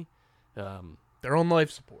dead to me. They're on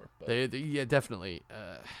life support. But. Yeah, definitely.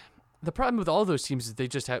 The problem with all those teams is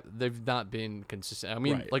they've not been consistent. I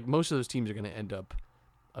mean, Right. like most of those teams are going to end up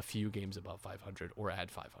a few games above 500 or at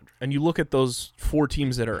 500. And you look at those 4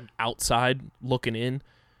 teams that are outside looking in,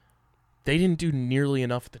 they didn't do nearly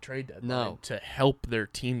enough at the trade deadline to help their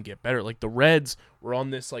team get better. Like the Reds were on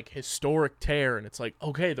this like historic tear, and it's like,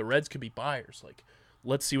 okay, the Reds could be buyers. Like,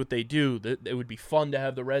 let's see what they do. It would be fun to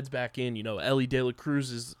have the Reds back in. Ellie De La Cruz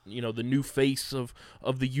is the new face of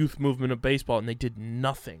the youth movement of baseball, and they did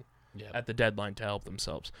nothing at the deadline to help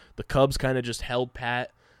themselves. The Cubs kind of just held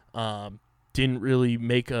pat. Didn't really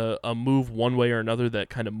make a move one way or another that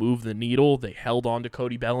kind of moved the needle. They held on to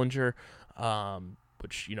Cody Bellinger,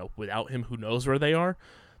 which, without him, who knows where they are.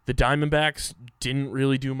 The Diamondbacks didn't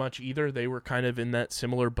really do much either. They were kind of in that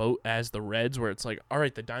similar boat as the Reds, where it's like, all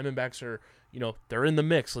right, the Diamondbacks are, they're in the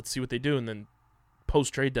mix. Let's see what they do. And then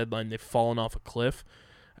post-trade deadline, they've fallen off a cliff.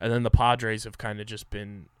 And then the Padres have kind of just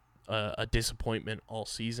been a disappointment all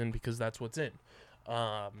season because that's what's in.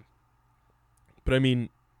 But, I mean,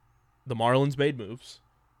 the Marlins made moves.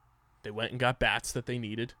 They went and got bats that they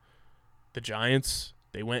needed. The Giants,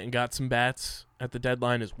 they went and got some bats at the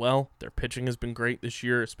deadline as well. Their pitching has been great this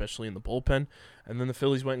year, especially in the bullpen. And then the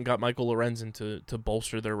Phillies went and got Michael Lorenzen to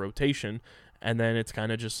bolster their rotation. And then it's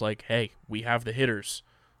kind of just like, hey, we have the hitters.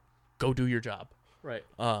 Go do your job. Right.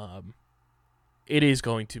 It is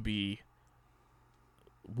going to be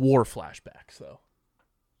war flashbacks, though.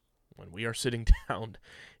 When we are sitting down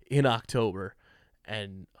in October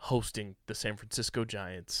and hosting the San Francisco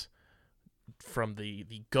Giants from the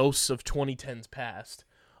ghosts of 2010's past,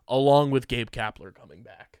 along with Gabe Kapler coming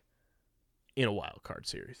back in a wild card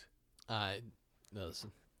series.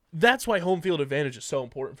 Listen, That's why home field advantage is so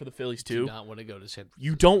important for the Phillies, too. do not want to go to San Francisco.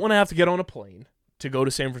 You don't want to have to get on a plane to go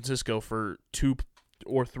to San Francisco for 2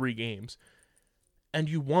 or 3 games. And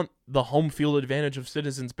you want the home field advantage of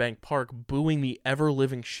Citizens Bank Park booing the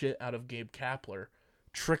ever-living shit out of Gabe Kapler,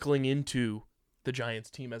 trickling into the Giants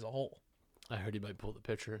team as a whole. I heard he might pull the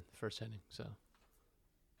pitcher in the first inning, so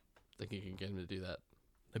I think you can get him to do that.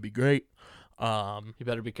 That'd be great. You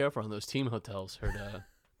better be careful on those team hotels. Heard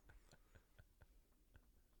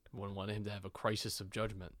wouldn't want him to have a crisis of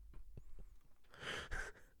judgment.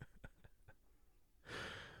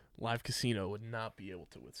 Live Casino would not be able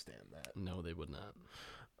to withstand that. No, they would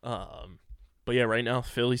not. But yeah, right now,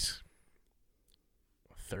 Phillies,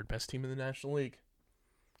 3rd best team in the National League.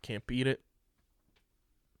 Can't beat it.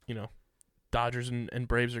 Dodgers and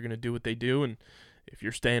Braves are going to do what they do, and if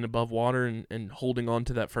you're staying above water and holding on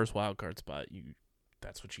to that first wild card spot,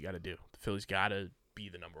 that's what you got to do. The Phillies got to be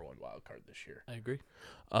the number one wild card this year. I agree.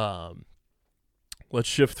 Let's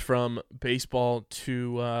shift from baseball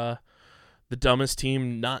to the dumbest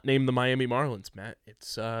team not named the Miami Marlins, Matt.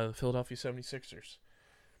 It's the Philadelphia 76ers.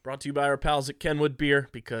 Brought to you by our pals at Kenwood Beer,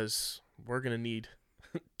 because we're going to need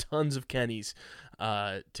tons of Kennys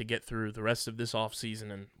to get through the rest of this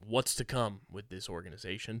offseason and what's to come with this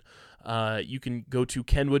organization. You can go to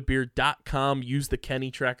kenwoodbeer.com, use the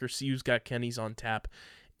Kenny tracker, see who's got Kennys on tap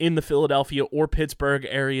in the Philadelphia or Pittsburgh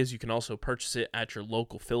areas. You can also purchase it at your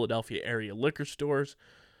local Philadelphia area liquor stores.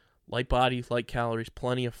 Light body, light calories,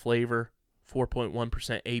 plenty of flavor, 4.1%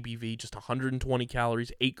 ABV, just 120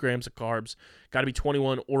 calories, 8 grams of carbs. Got to be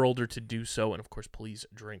 21 or older to do so, and of course, please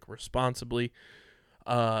drink responsibly.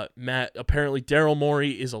 Matt, apparently Daryl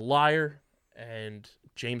Morey is a liar, and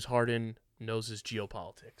James Harden knows his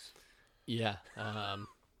geopolitics. Yeah.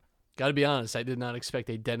 Got to be honest, I did not expect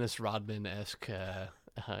a Dennis Rodman-esque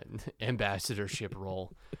ambassadorship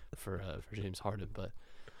role for James Harden, but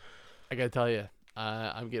I got to tell you,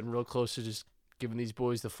 I'm getting real close to just giving these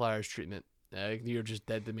boys the Flyers treatment. You're just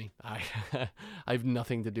dead to me. I have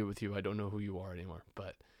nothing to do with you. I don't know who you are anymore.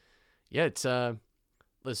 But yeah, it's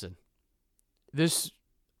listen. This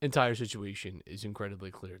entire situation is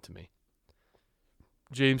incredibly clear to me.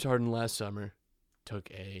 James Harden last summer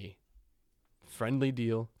took a friendly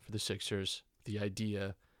deal for the Sixers. The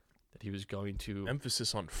idea that he was going to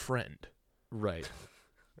Emphasis on friend. right,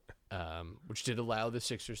 which did allow the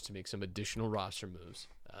Sixers to make some additional roster moves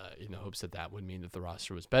in the hopes that that would mean that the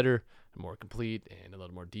roster was better and more complete and a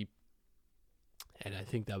little more deep. And I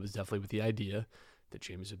think that was definitely with the idea that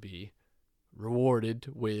James would be rewarded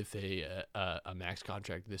with a max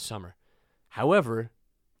contract this summer. However,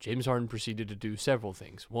 James Harden proceeded to do several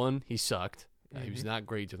things. One, he sucked. He was not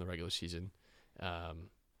great in the regular season.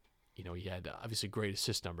 He had obviously great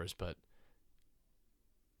assist numbers, but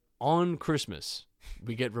on Christmas,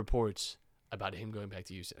 we get reports about him going back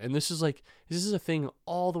to Houston. And this is a thing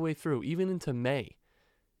all the way through, even into May.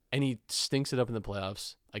 And he stinks it up in the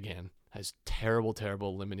playoffs again. Has terrible,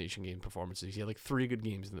 terrible elimination game performances. He had 3 good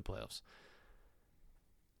games in the playoffs.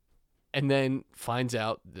 And then finds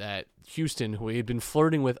out that Houston, who he had been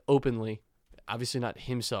flirting with openly, obviously not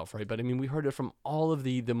himself, right? But I mean, we heard it from all of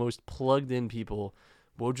the most plugged-in people.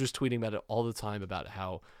 Woj was tweeting about it all the time about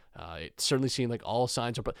how it certainly seemed like all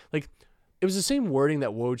signs are... It was the same wording that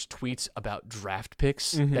Woj tweets about draft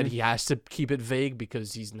picks, that he has to keep it vague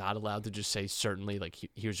because he's not allowed to just say certainly,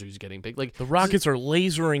 here's who's getting big. The Rockets are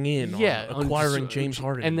lasering in on acquiring James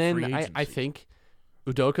Harden. And then I think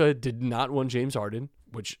Udoka did not want James Harden,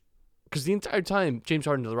 because the entire time, James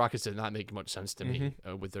Harden to the Rockets did not make much sense to me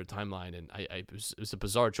with their timeline, and it was a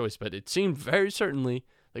bizarre choice, but it seemed very certainly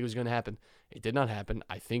like it was going to happen. It did not happen,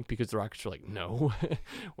 I think, because the Rockets were like, no,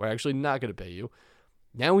 we're actually not going to pay you.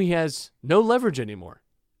 Now he has no leverage anymore.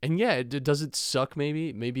 And yeah, does it suck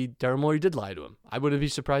maybe? Maybe Daryl Morey did lie to him. I wouldn't be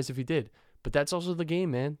surprised if he did. But that's also the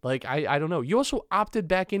game, man. I don't know. You also opted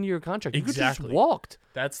back into your contract. You Exactly. just walked.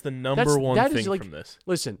 That's the number one thing from this.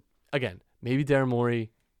 Listen, again, maybe Daryl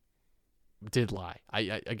Morey did lie.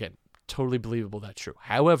 I again, totally believable that's true.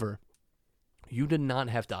 However, you did not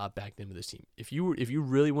have to opt back into this team. If you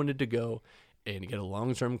really wanted to go and get a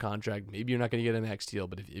long-term contract, maybe you're not going to get a max deal,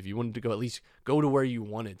 but if you wanted to go, at least go to where you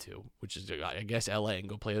wanted to, which is, I guess, LA, and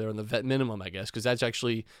go play there on the vet minimum, I guess, because that's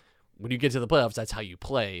actually, when you get to the playoffs, that's how you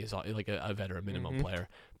play, is like a veteran minimum player.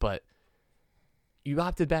 But you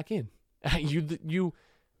opted back in. You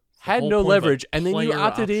had no leverage, and then you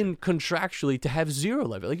opted in contractually to have zero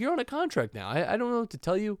leverage. You're on a contract now. I don't know what to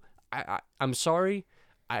tell you. I'm sorry.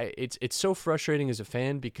 It's so frustrating as a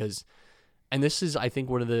fan because... And this is, I think,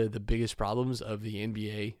 one of the biggest problems of the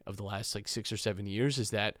NBA of the last 6 or 7 years is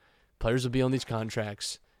that players will be on these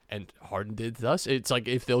contracts, and Harden did thus. It's like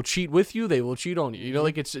if they'll cheat with you, they will cheat on you. You know,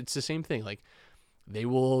 it's the same thing. They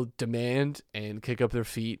will demand and kick up their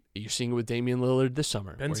feet. You're seeing it with Damian Lillard this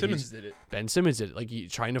summer. Ben Simmons did it. Ben Simmons did it.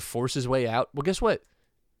 He's trying to force his way out. Well, guess what?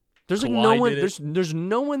 There's no one. There's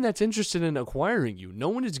no one that's interested in acquiring you. No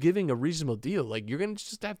one is giving a reasonable deal. You're gonna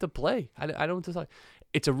just have to play. I don't know what to tell you.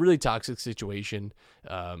 It's a really toxic situation,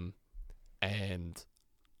 and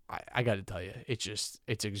I got to tell you,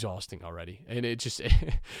 it's exhausting already, and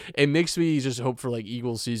it makes me just hope for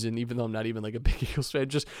Eagles season, even though I'm not even a big Eagles fan,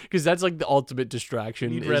 just because that's the ultimate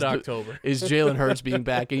distraction. Need Red October is Jalen Hurts being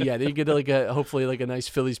back, and yeah, they get hopefully a nice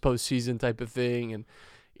Phillies postseason type of thing, and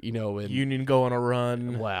and Union go on a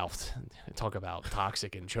run. Wow, talk about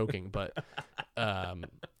toxic and choking, but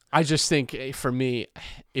I just think for me,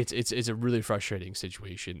 it's a really frustrating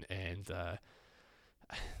situation, and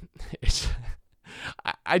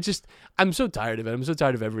I'm so tired of it. I'm so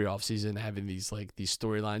tired of every offseason having these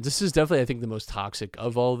storylines. This is definitely, I think, the most toxic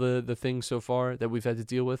of all the things so far that we've had to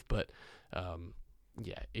deal with. But and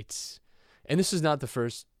this is not the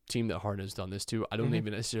first team that Harden has done this to. I don't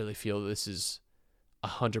even necessarily feel this is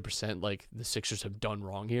 100% like the Sixers have done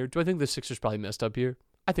wrong here. Do I think the Sixers probably messed up here?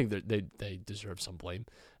 I think that they deserve some blame.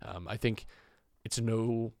 I think it's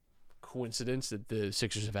no coincidence that the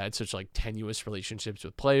Sixers have had such tenuous relationships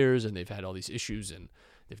with players, and they've had all these issues, and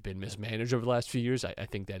they've been mismanaged over the last few years. I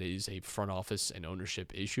think that is a front office and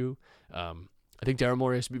ownership issue. I think Daryl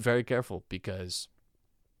Morey has to be very careful, because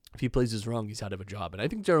if he plays this wrong, he's out of a job. And I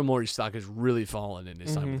think Daryl Morey's stock has really fallen in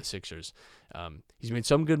his time with the Sixers. He's made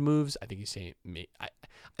some good moves. I think I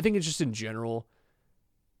think it's just in general,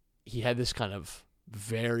 he had this kind of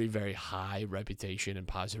very, very high reputation and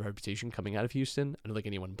positive reputation coming out of Houston. I don't think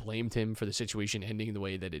anyone blamed him for the situation ending the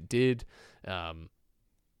way that it did.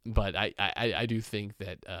 But I do think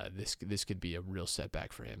that this could be a real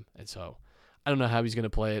setback for him. And so I don't know how he's going to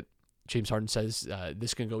play it. James Harden says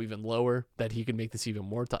this can go even lower, that he can make this even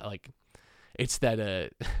more it's that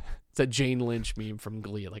it's that Jane Lynch meme from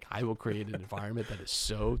Glee. I will create an environment that is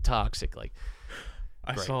so toxic.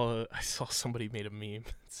 I saw somebody made a meme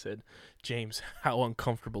that said, "James, how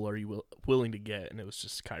uncomfortable are you willing to get?" And it was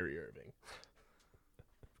just Kyrie Irving.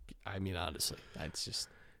 I mean, honestly, that's just.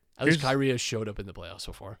 At least Kyrie has showed up in the playoffs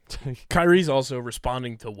so far. Kyrie's also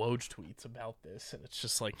responding to Woj tweets about this, and it's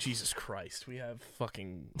just Jesus Christ, we have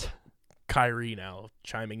fucking Kyrie now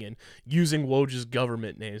chiming in, using Woj's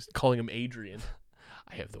government names, calling him Adrian.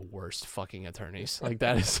 I have the worst fucking attorneys.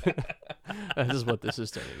 That is what this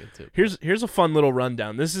is turning into. Here's a fun little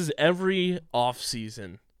rundown. This is every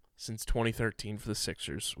offseason since 2013 for the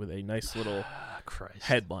Sixers, with a nice little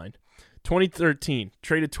headline. 2013,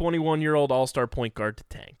 traded 21-year-old all-star point guard to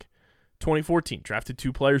tank. 2014, drafted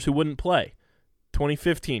 2 players who wouldn't play.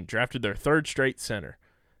 2015, drafted their 3rd straight center.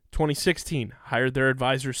 2016, hired their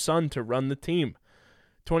advisor's son to run the team.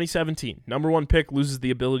 2017, number 1 pick loses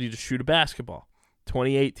the ability to shoot a basketball.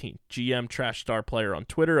 2018, GM trashed star player on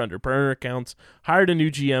Twitter under burner accounts, hired a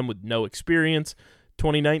new GM with no experience.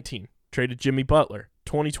 2019, traded Jimmy Butler.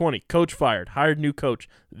 2020, coach fired, hired new coach,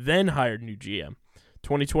 then hired new GM.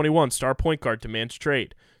 2021, star point guard demands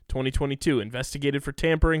trade. 2022, investigated for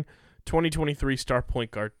tampering. 2023, star point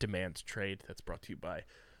guard demands trade. That's brought to you by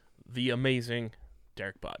the amazing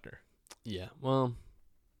Derek Bodner. Yeah, well,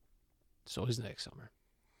 so is next summer.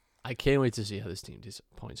 I can't wait to see how this team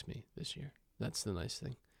disappoints me this year. That's the nice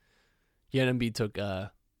thing. Yeah, Embiid took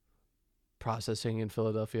processing in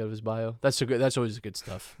Philadelphia out of his bio. That's always good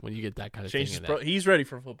stuff when you get that kind of thing. He's ready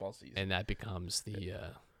for football season, and that becomes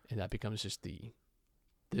just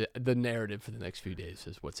the narrative for the next few days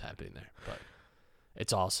is what's happening there. But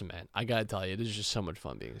it's awesome, man. I gotta tell you, it is just so much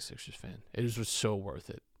fun being a Sixers fan. It is just so worth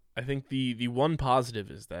it. I think the one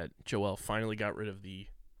positive is that Joel finally got rid of the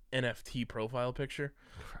NFT profile picture.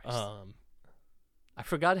 I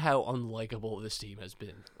forgot how unlikable this team has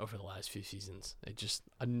been over the last few seasons. It's just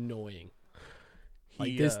annoying.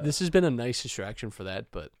 This has been a nice distraction for that,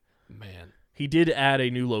 but man. He did add a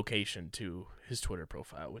new location to his Twitter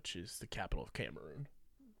profile, which is the capital of Cameroon.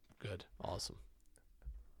 Good. Awesome.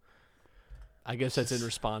 I guess that's in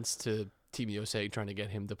response to Team USA trying to get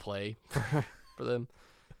him to play for them.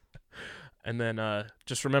 And then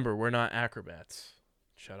just remember, we're not acrobats.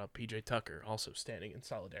 Shout out PJ Tucker, also standing in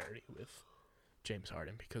solidarity with James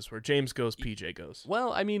Harden, because where James goes, PJ goes.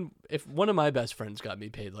 Well, I mean, if one of my best friends got me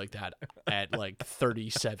paid like that at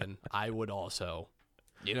 37, I would also,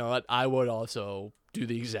 you know what? I would also do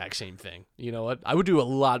the exact same thing. You know what? I would do a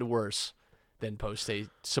lot worse than post a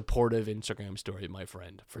supportive Instagram story of my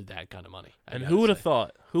friend for that kind of money. And who would have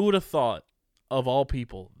thought? Who would have thought, of all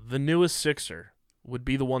people, the newest Sixer would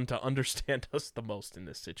be the one to understand us the most in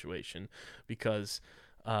this situation? Because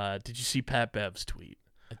did you see Pat Bev's tweet?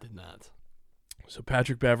 I did not. So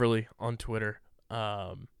Patrick Beverley on Twitter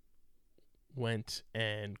went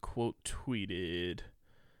and quote tweeted.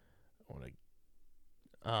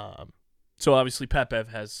 So obviously Pat Bev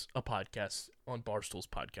has a podcast on Barstool's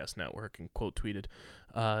podcast network, and quote tweeted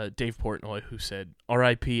Dave Portnoy, who said,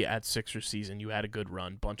 "R.I.P. at Sixers season. You had a good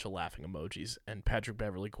run." Bunch of laughing emojis. And Patrick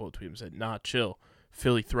Beverley quote tweeted and said, "Nah, chill.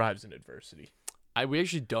 Philly thrives in adversity." We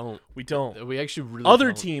actually don't. We don't. We actually really Other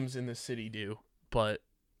don't. teams in the city do, but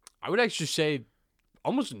I would actually say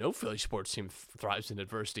almost no Philly sports team thrives in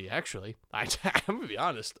adversity. Actually, I'm gonna be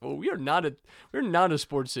honest. Well, we're not a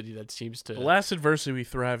sports city that seems to. The last adversity we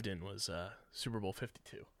thrived in was Super Bowl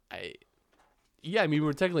 52. I mean,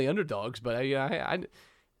 we're technically underdogs, but I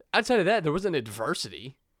outside of that, there wasn't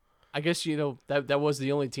adversity. I guess that was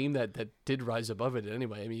the only team that did rise above it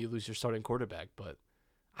anyway. I mean, you lose your starting quarterback, but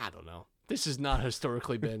I don't know. This has not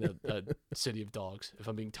historically been a city of dogs, if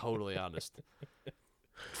I'm being totally honest. In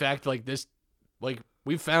fact,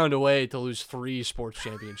 we've found a way to lose 3 sports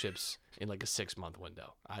championships in like a 6-month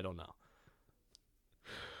window. I don't know.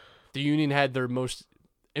 The Union had their most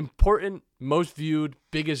important, most viewed,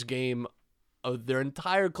 biggest game of their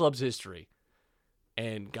entire club's history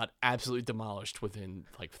and got absolutely demolished within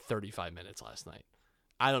like 35 minutes last night.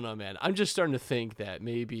 I don't know, man. I'm just starting to think that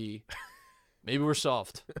maybe we're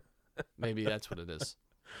soft. Maybe that's what it is.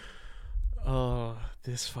 Oh,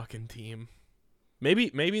 this fucking team.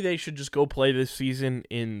 Maybe they should just go play this season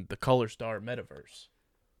in the Color Star metaverse.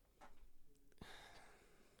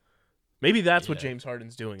 Maybe that's what James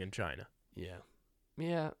Harden's doing in China. Yeah.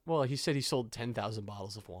 Yeah. Well, he said he sold 10,000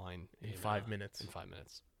 bottles of wine in 5 minutes. In 5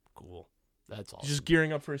 minutes. Cool. That's awesome. He's just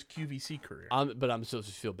gearing up for his QVC career. But I'm supposed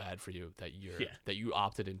to feel bad for you that you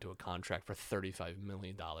opted into a contract for $35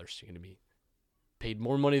 million. You're going to be paid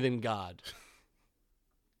more money than God.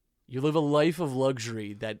 You live a life of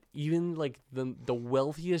luxury that even like the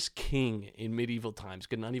wealthiest king in medieval times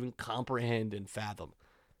could not even comprehend and fathom.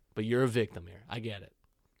 But you're a victim here. I get it.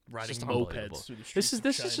 Riding mopeds through the streets.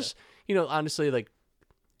 This is just, you know, honestly, like,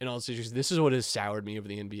 in all seriousness, this is what has soured me over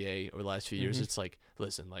the NBA over the last few years. It's like,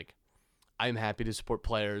 listen, like, I'm happy to support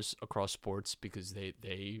players across sports because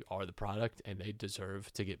they are the product and they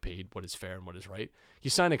deserve to get paid what is fair and what is right. You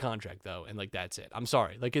sign a contract though, and like that's it. I'm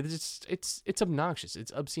sorry, like it's obnoxious.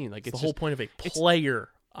 It's obscene. Like it's the whole point of a player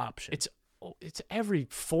option. It's every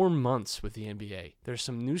 4 months with the NBA. There's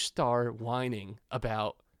some new star whining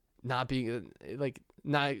about not being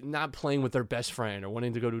not playing with their best friend or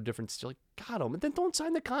wanting to go to a different. Like, God, but then don't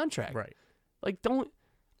sign the contract. Right. Like don't.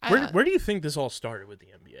 Where do you think this all started with the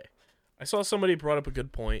NBA? I saw somebody brought up a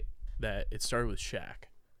good point that it started with Shaq.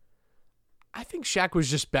 I think Shaq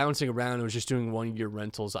was just bouncing around and was just doing 1-year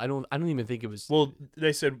rentals. I don't even think it was. Well,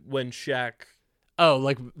 they said when Shaq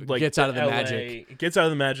like gets out of the LA, Magic. Gets out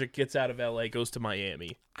of the Magic, gets out of LA, goes to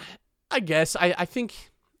Miami. I guess. I think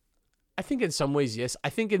in some ways, yes.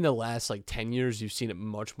 I think in the last like 10 years, you've seen it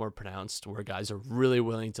much more pronounced where guys are really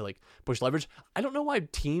willing to like push leverage. I don't know why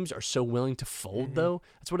teams are so willing to fold though.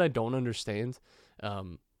 That's what I don't understand.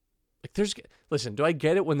 Like listen, do I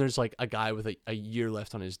get it when there's like a guy with a year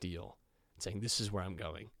left on his deal saying this is where I'm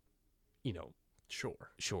going? You know, sure.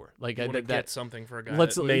 Like you want to get something for a guy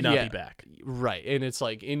that may not be back, right? And it's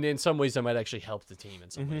like in some ways that might actually help the team in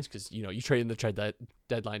some ways because you know you trade in the trade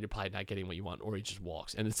deadline, you're probably not getting what you want, or he just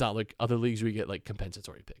walks. And it's not like other leagues where you get like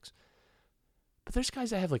compensatory picks. But there's guys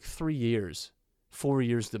that have like 3 years, 4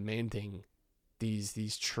 years demanding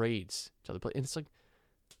these trades to other players, and it's like.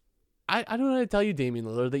 I don't know how to tell you, Damian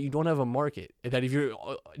Lillard, that you don't have a market. That if you're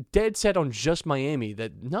dead set on just Miami,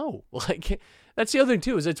 that no. Like, that's the other thing,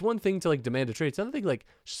 too, is it's one thing to, like, demand a trade. It's another thing, like,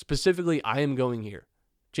 specifically, I am going here.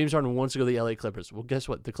 James Harden wants to go to the LA Clippers. Well, guess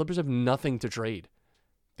what? The Clippers have nothing to trade.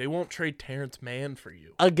 They won't trade Terrence Mann for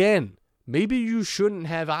you. Again, maybe you shouldn't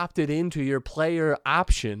have opted into your player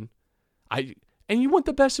option. And you want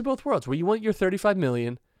the best of both worlds, where you want your $35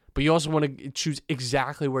 million, but you also want to choose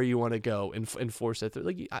exactly where you want to go and force that through.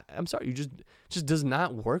 Like, I'm sorry, you just does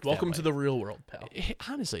not work. Welcome to the real world, pal.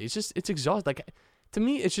 Honestly, it's exhausting. Like, to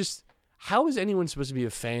me, it's just, how is anyone supposed to be a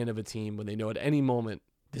fan of a team when they know at any moment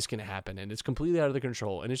this can happen and it's completely out of their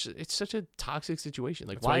control? And it's such a toxic situation.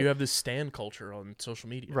 Like, that's why you have this stan culture on social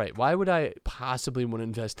media, right? Why would I possibly want to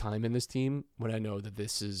invest time in this team when I know that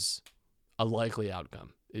this is a likely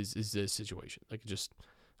outcome? Is this situation like just?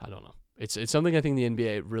 I don't know. It's something I think the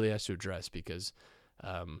NBA really has to address because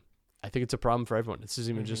I think it's a problem for everyone. This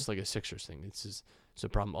isn't even just like a Sixers thing. It's a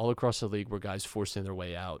problem all across the league where guys forcing their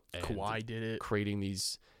way out. And Kawhi did it, creating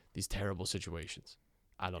these terrible situations.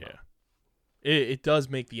 I don't know. It does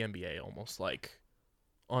make the NBA almost like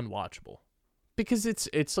unwatchable because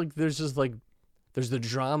it's like there's the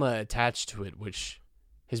drama attached to it, which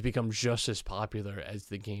has become just as popular as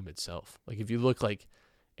the game itself. Like if you look like.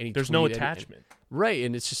 There's no attachment, right?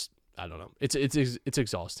 And it's just I don't know. It's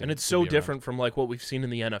exhausting, and it's so different from like what we've seen in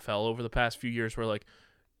the NFL over the past few years, where like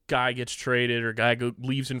guy gets traded or guy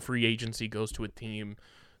leaves in free agency, goes to a team.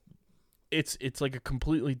 It's like a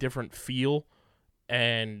completely different feel,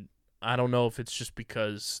 and I don't know if it's just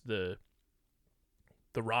because the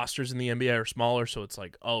rosters in the NBA are smaller, so it's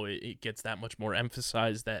like it gets that much more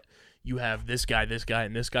emphasized that you have this guy,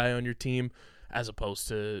 and this guy on your team, as opposed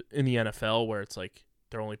to in the NFL where it's like.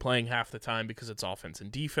 They're only playing half the time because it's offense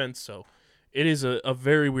and defense. So it is a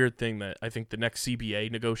very weird thing that I think the next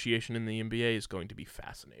CBA negotiation in the NBA is going to be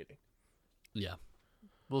fascinating. Yeah.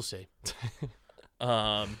 We'll see.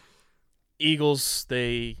 Eagles,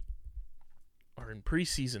 they are in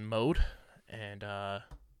preseason mode, and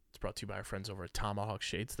it's brought to you by our friends over at Tomahawk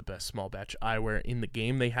Shades, the best small batch eyewear in the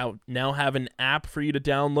game. They now have an app for you to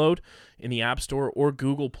download in the App Store or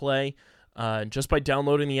Google Play. Just by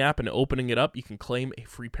downloading the app and opening it up, you can claim a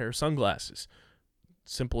free pair of sunglasses.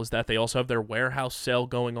 Simple as that. They also have their warehouse sale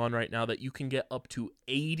going on right now that you can get up to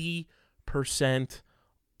 80%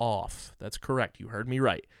 off. That's correct. You heard me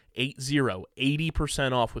right.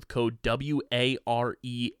 80% off with code WARE80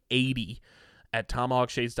 at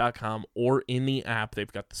tomahawkshades.com or in the app.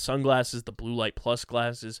 They've got the sunglasses, the Blue Light Plus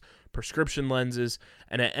glasses, prescription lenses,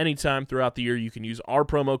 and at any time throughout the year, you can use our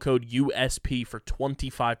promo code USP for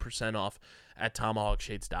 25% off at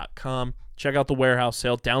tomahawkshades.com. Check out the warehouse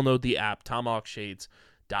sale. Download the app,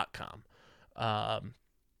 tomahawkshades.com.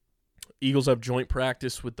 Eagles have joint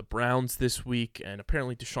practice with the Browns this week, and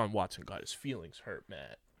apparently Deshaun Watson got his feelings hurt,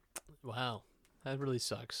 Matt. Wow, that really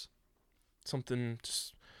sucks. Something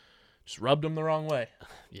just rubbed him the wrong way.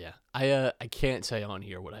 Yeah, I can't say on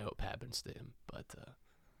here what I hope happens to him, but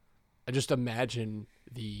I just imagine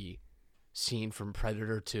the scene from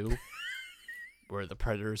Predator 2 where the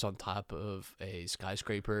Predator's on top of a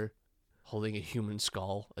skyscraper holding a human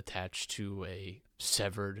skull attached to a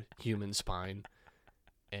severed human spine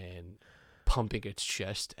and pumping its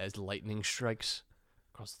chest as lightning strikes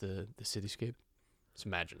across the cityscape. Just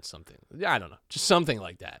imagine something. I don't know. Just something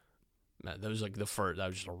like that. Man, that was like the first. That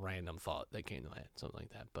was just a random thought that came to my head. Something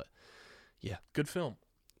like that. But yeah, Good film.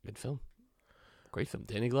 good film. Great film.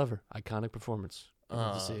 Danny Glover. Iconic performance.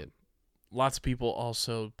 Love to see it. Lots of people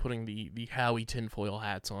also putting the Howie tinfoil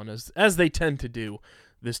hats on, as they tend to do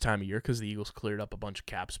this time of year, because the Eagles cleared up a bunch of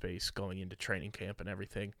cap space going into training camp and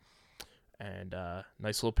everything. And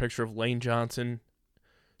nice little picture of Lane Johnson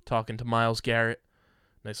talking to Myles Garrett.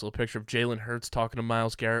 Nice little picture of Jalen Hurts talking to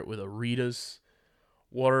Myles Garrett with a Rita's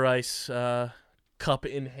water ice cup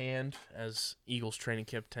in hand, as Eagles training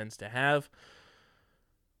camp tends to have.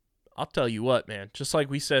 I'll tell you what, man. Just like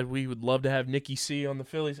we said, we would love to have Nicky C on the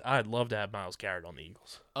Phillies. I'd love to have Myles Garrett on the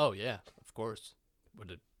Eagles. Oh yeah, of course.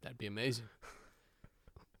 That'd be amazing.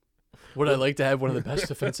 Would I like to have one of the best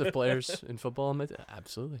defensive players in football on my team?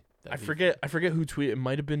 Absolutely. I forget who tweeted. It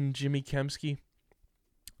might have been Jimmy Kemsky.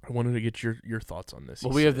 I wanted to get your thoughts on this.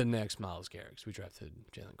 Well, we have the next Myles Garrett because we drafted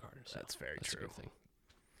Jalen Carter. So that's very that's true. A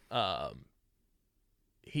good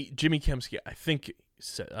thing. Jimmy Kemsky, I think,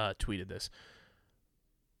 tweeted this.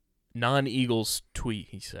 Non-Eagles tweet,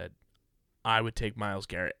 he said, I would take Myles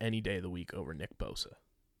Garrett any day of the week over Nick Bosa.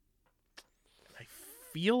 I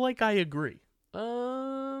feel like I agree.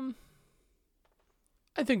 I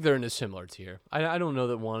think they're in a similar tier. I don't know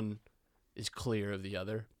that one is clear of the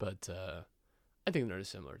other, but I think they're in a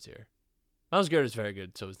similar tier. Myles Garrett is very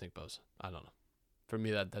good, so is Nick Bosa. I don't know. For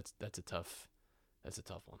me, that's a tough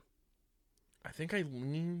one. I think I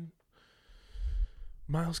lean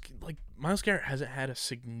Myles Garrett hasn't had a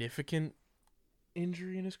significant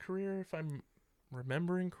injury in his career, if I'm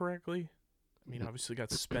remembering correctly. I mean, obviously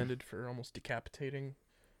got suspended for almost decapitating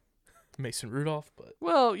Mason Rudolph, but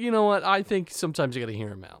well, you know what? I think sometimes you got to hear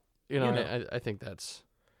him out. I think that's.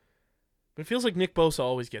 But it feels like Nick Bosa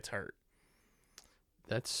always gets hurt.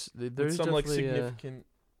 There's some like definitely, significant.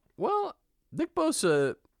 Well, Nick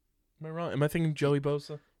Bosa. Am I wrong? Am I thinking Joey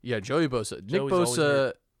Bosa? Yeah, Joey Bosa. Nick Joey's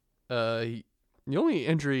always Bosa. The only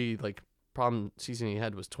injury problem season he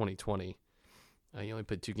had was 2020. He only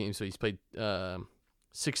played 2 games, so he's played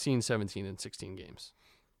 16, 17, and 16 games.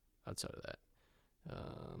 Outside of that,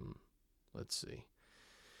 let's see.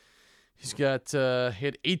 He's got he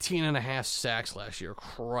had 18.5 sacks last year.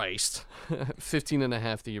 Christ,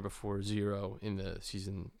 15.5 the year before, 0 in the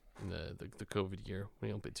season in the COVID year when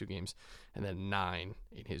he only played 2 games, and then 9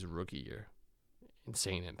 in his rookie year.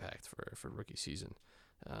 Insane impact for rookie season.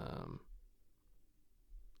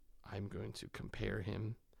 I'm going to compare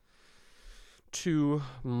him to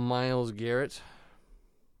Myles Garrett.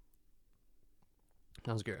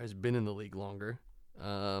 Myles Garrett has been in the league longer.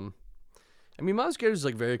 Myles Garrett is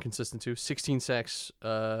very consistent too. 16 sacks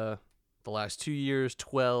the last 2 years,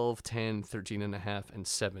 12, 10, 13.5, and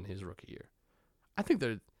 7 his rookie year. I think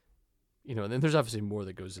they're, then there's obviously more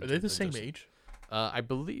that goes into it. Are they the same age? I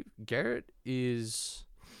believe Garrett is,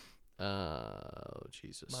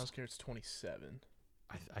 Jesus. Myles Garrett's 27.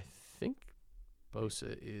 I think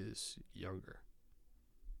Bosa is younger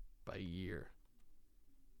by a year.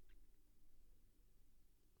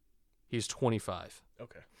 He's 25.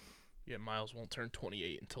 Okay. Yeah, Myles won't turn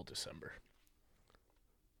 28 until December.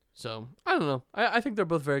 So, I don't know. I think they're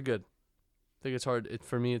both very good. I think it's hard.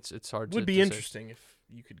 For me, it's hard to Would be to interesting if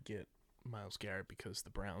you could get Myles Garrett, because the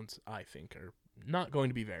Browns, I think, are not going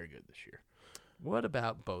to be very good this year. What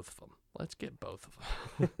about both of them? Let's get both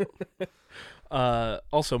of them.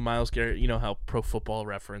 Also, Myles Garrett, you know how Pro Football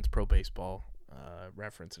Reference, Pro Baseball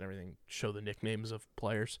Reference, and everything show the nicknames of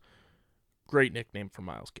players. Great nickname for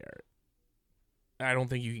Myles Garrett. I don't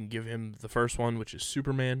think you can give him the first one, which is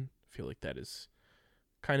Superman. I feel like that is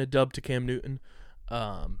kind of dubbed to Cam Newton.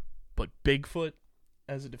 But Bigfoot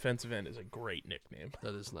as a defensive end is a great nickname.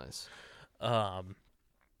 That is nice.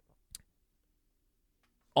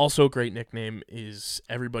 Also, a great nickname is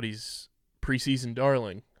everybody's preseason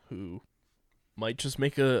darling, who might just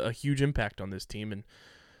make a huge impact on this team. And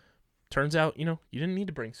turns out, you didn't need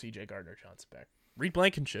to bring C.J. Gardner-Johnson back. Reed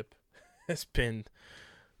Blankenship has been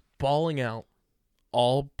balling out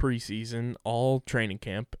all preseason, all training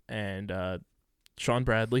camp, and Sean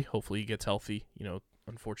Bradley, hopefully he gets healthy.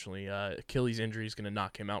 Unfortunately, Achilles injury is going to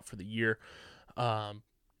knock him out for the year.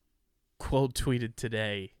 Quote tweeted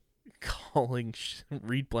today, calling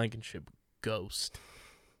Reed Blankenship Ghost.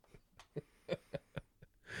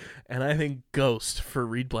 And I think Ghost for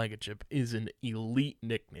Reed Blankenship is an elite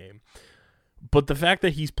nickname. But the fact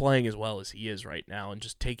that he's playing as well as he is right now and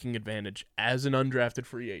just taking advantage as an undrafted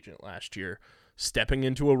free agent last year, stepping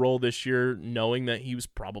into a role this year, knowing that he was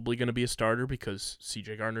probably going to be a starter because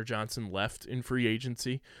C.J. Gardner-Johnson left in free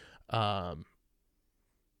agency, I'm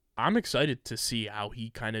excited to see how he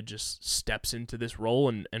kind of just steps into this role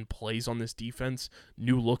and plays on this defense.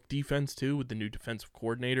 New look defense, too, with the new defensive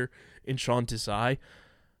coordinator in Sean Desai.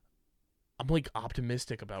 I'm,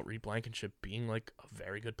 optimistic about Reed Blankenship being, a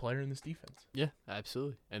very good player in this defense. Yeah,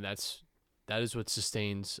 absolutely. And that is what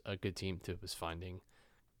sustains a good team, too, is finding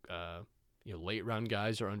late-round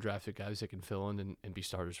guys or undrafted guys that can fill in and be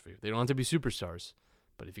starters for you. They don't have to be superstars,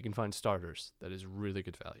 but if you can find starters, that is really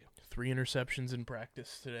good value. 3 interceptions in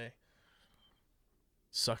practice today.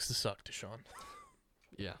 Sucks to suck, Deshaun.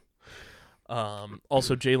 Yeah.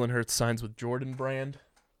 Also, Jalen Hurts signs with Jordan Brand.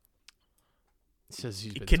 He says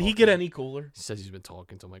Can he get any cooler? He says he's been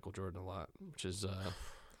talking to Michael Jordan a lot, which is a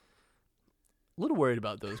little worried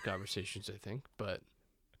about those conversations, I think. But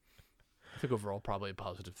I think overall probably a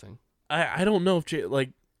positive thing. I don't know if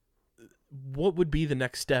what would be the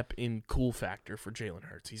next step in cool factor for Jalen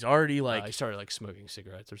Hurts? He's already he started smoking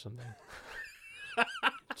cigarettes or something.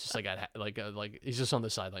 Just he's just on the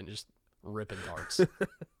sideline just ripping darts.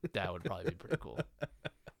 That would probably be pretty cool.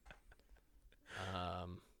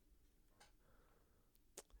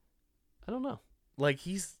 I don't know.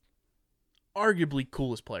 He's arguably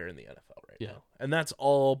coolest player in the NFL right now. And that's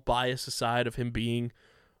all bias aside of him being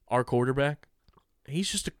our quarterback. He's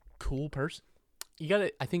just a cool person.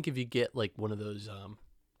 I think if you get one of those,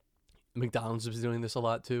 McDonald's is doing this a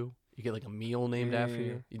lot too. You get a meal named after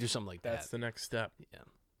you. You do something like that. That's the next step. Yeah.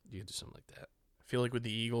 You can do something like that. I feel like with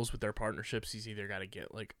the Eagles, with their partnerships, he's either got to get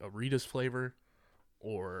a Rita's flavor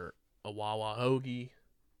or a Wawa hoagie.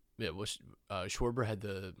 Yeah, Schwarber had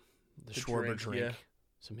the Schwarber drink. Yeah.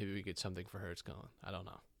 So maybe we get something for her. It's going. I don't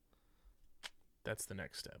know. That's the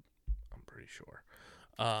next step, I'm pretty sure.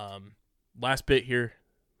 Last bit here,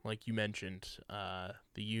 like you mentioned,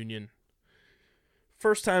 the Union.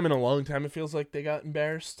 First time in a long time it feels like they got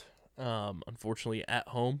embarrassed. Unfortunately, at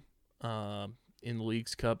home in the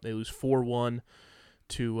Leagues Cup, they lose 4-1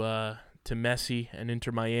 to Messi and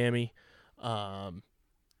Inter Miami.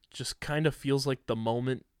 Just kind of feels like the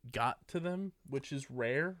moment got to them, which is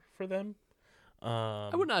rare for them. I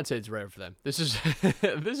would not say it's rare for them. This is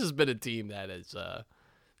this has been a team that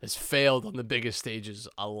has failed on the biggest stages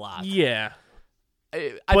a lot. Yeah.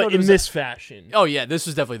 But in this fashion. Oh, yeah, this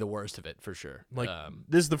was definitely the worst of it, for sure.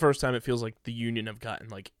 This is the first time it feels like the Union have gotten,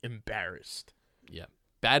 embarrassed. Yeah.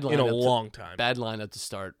 Bad lineup in a long time. Bad lineup to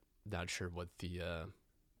start. Not sure what the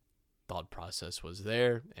thought process was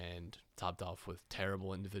there, and topped off with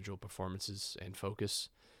terrible individual performances and focus.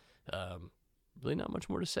 Really not much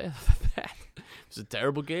more to say other than that. It was a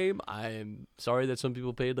terrible game. I am sorry that some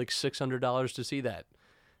people paid $600 to see that.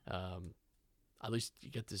 At least you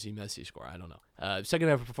get to see Messi score. I don't know. Second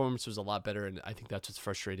half performance was a lot better, and I think that's what's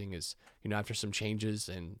frustrating is, after some changes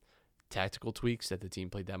and tactical tweaks that the team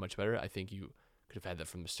played that much better. I think you could have had that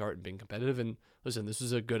from the start and been competitive. And listen, this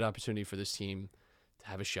was a good opportunity for this team to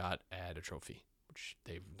have a shot at a trophy, which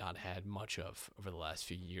they've not had much of over the last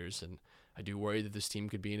few years. And I do worry that this team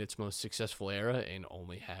could be in its most successful era and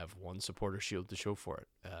only have one supporter shield to show for it.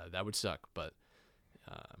 That would suck, but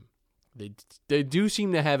they do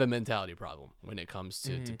seem to have a mentality problem when it comes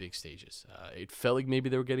to big stages. It felt like maybe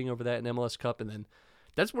they were getting over that in MLS Cup, and then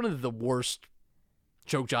that's one of the worst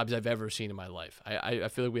choke jobs I've ever seen in my life. I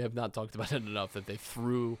feel like we have not talked about it enough that they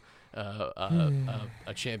threw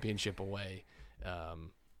a championship away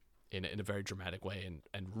in a very dramatic way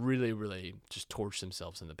and really, really just torched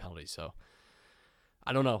themselves in the penalty. So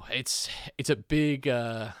I don't know. It's a big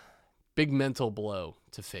mental blow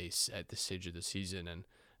to face at this stage of the season, and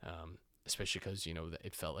especially because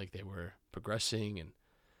it felt like they were progressing, and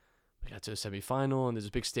we got to a semifinal, and there's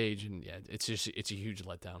a big stage, and yeah, it's a huge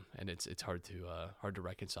letdown, and it's hard to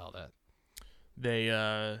reconcile that. They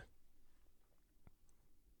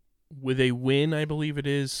with a win, I believe it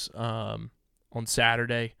is, on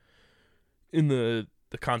Saturday in the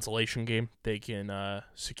consolation game, they can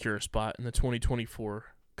secure a spot in the 2024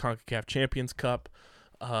 CONCACAF Champions Cup.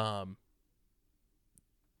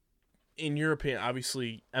 In your opinion,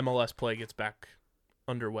 obviously MLS play gets back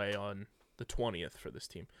underway on the 20th for this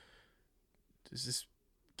team. Does this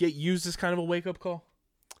get used as kind of a wake-up call?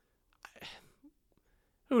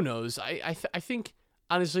 Who knows? I think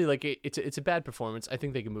honestly, like it's a bad performance. I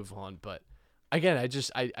think they can move on, but again, I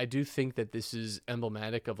do think that this is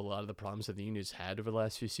emblematic of a lot of the problems that the Union's had over the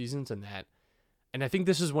last few seasons, and I think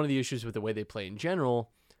this is one of the issues with the way they play in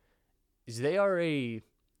general. Is they are a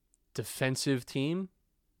defensive team,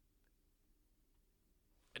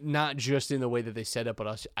 not just in the way that they set up,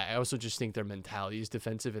 but I also just think their mentality is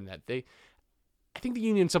defensive, in that I think the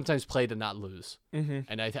Union sometimes play to not lose,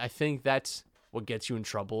 and I think that's what gets you in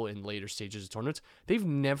trouble in later stages of tournaments. They've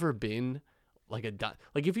never been like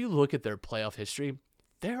if you look at their playoff history,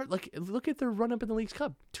 they're look at their run up in the League's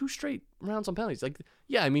Cup, 2 straight rounds on penalties. Like,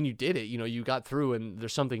 yeah, I mean, you did it, you got through, and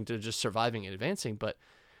there's something to just surviving and advancing, but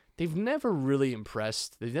they've never really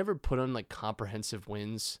impressed. They've never put on like comprehensive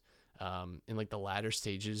wins in like the latter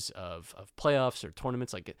stages of playoffs or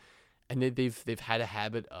tournaments, and they've had a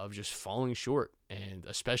habit of just falling short, and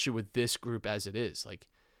especially with this group as it is,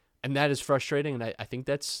 and that is frustrating, and I think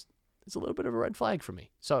it's a little bit of a red flag for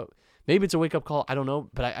me. So maybe it's a wake-up call, I don't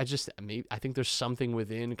know, but I think there's something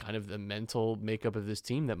within kind of the mental makeup of this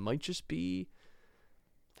team that might just be,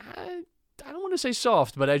 I don't want to say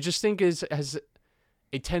soft, but I just think has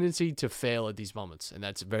a tendency to fail at these moments, and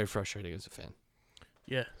that's very frustrating as a fan.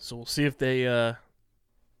 Yeah, so we'll see if they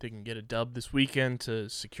can get a dub this weekend to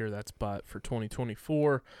secure that spot for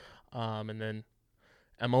 2024, and then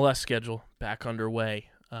MLS schedule back underway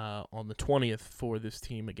on the 20th for this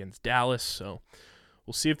team against Dallas. So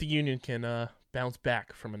we'll see if the Union can bounce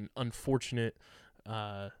back from an unfortunate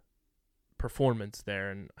performance there.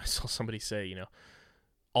 And I saw somebody say,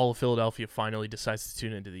 all of Philadelphia finally decides to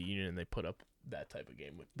tune into the Union, and they put up that type of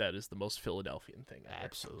game. That is the most Philadelphian thing ever.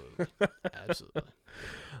 Absolutely.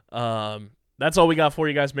 That's all we got for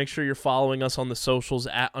you guys. Make sure you're following us on the socials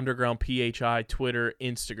at Underground PHI, Twitter,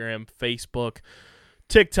 Instagram, Facebook,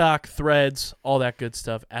 TikTok, Threads, all that good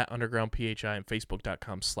stuff at Underground PHI, and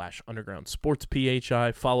Facebook.com/Underground Sports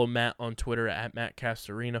PHI. Follow Matt on Twitter at Matt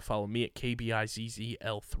Castorina. Follow me at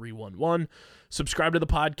KBIZZL311. Subscribe to the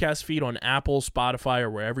podcast feed on Apple, Spotify, or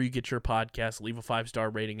wherever you get your podcasts. Leave a 5-star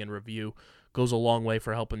rating and review. Goes a long way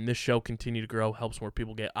for helping this show continue to grow, helps more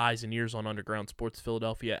people get eyes and ears on Underground Sports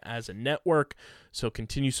Philadelphia as a network. So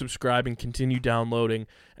continue subscribing, continue downloading,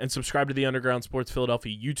 and subscribe to the Underground Sports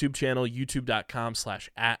Philadelphia YouTube channel,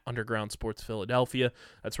 youtube.com/@Underground Sports Philadelphia.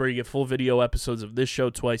 That's where you get full video episodes of this show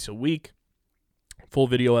twice a week, full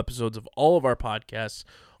video episodes of all of our podcasts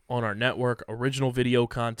on our network, original video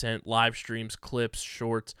content, live streams, clips,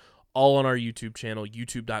 shorts, all on our YouTube channel,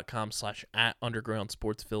 youtube.com/@Underground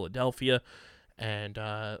Sports Philadelphia. And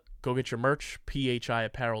go get your merch,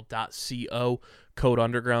 phiapparel.co, code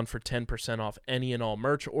Underground for 10% off any and all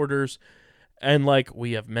merch orders. And like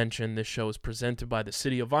we have mentioned, this show is presented by the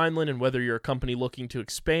City of Vineland, and whether you're a company looking to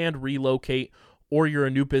expand, relocate, or you're a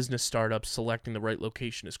new business startup, selecting the right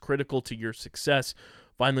location is critical to your success.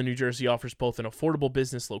 Vineland, New Jersey offers both an affordable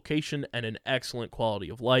business location and an excellent quality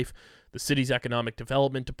of life. The city's economic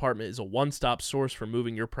development department is a one-stop source for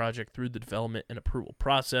moving your project through the development and approval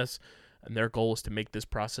process, and their goal is to make this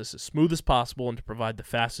process as smooth as possible and to provide the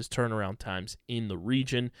fastest turnaround times in the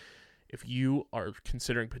region. If you are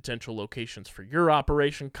considering potential locations for your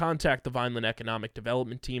operation, contact the Vineland Economic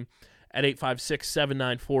Development Team at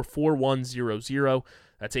 856-794-4100.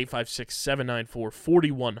 That's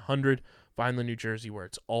 856-794-4100. Vineland, New Jersey, where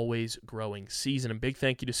it's always growing season. And big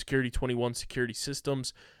thank you to Security 21 Security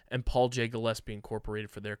Systems and Paul J. Gillespie Incorporated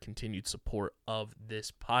for their continued support of this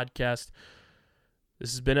podcast.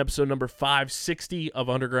 This has been episode number 560 of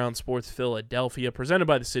Underground Sports Philadelphia, presented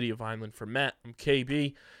by the City of Vineland. For Matt, I'm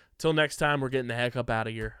KB. Until next time, we're getting the heck up out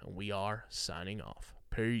of here, and we are signing off.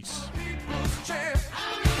 Peace. People's champ.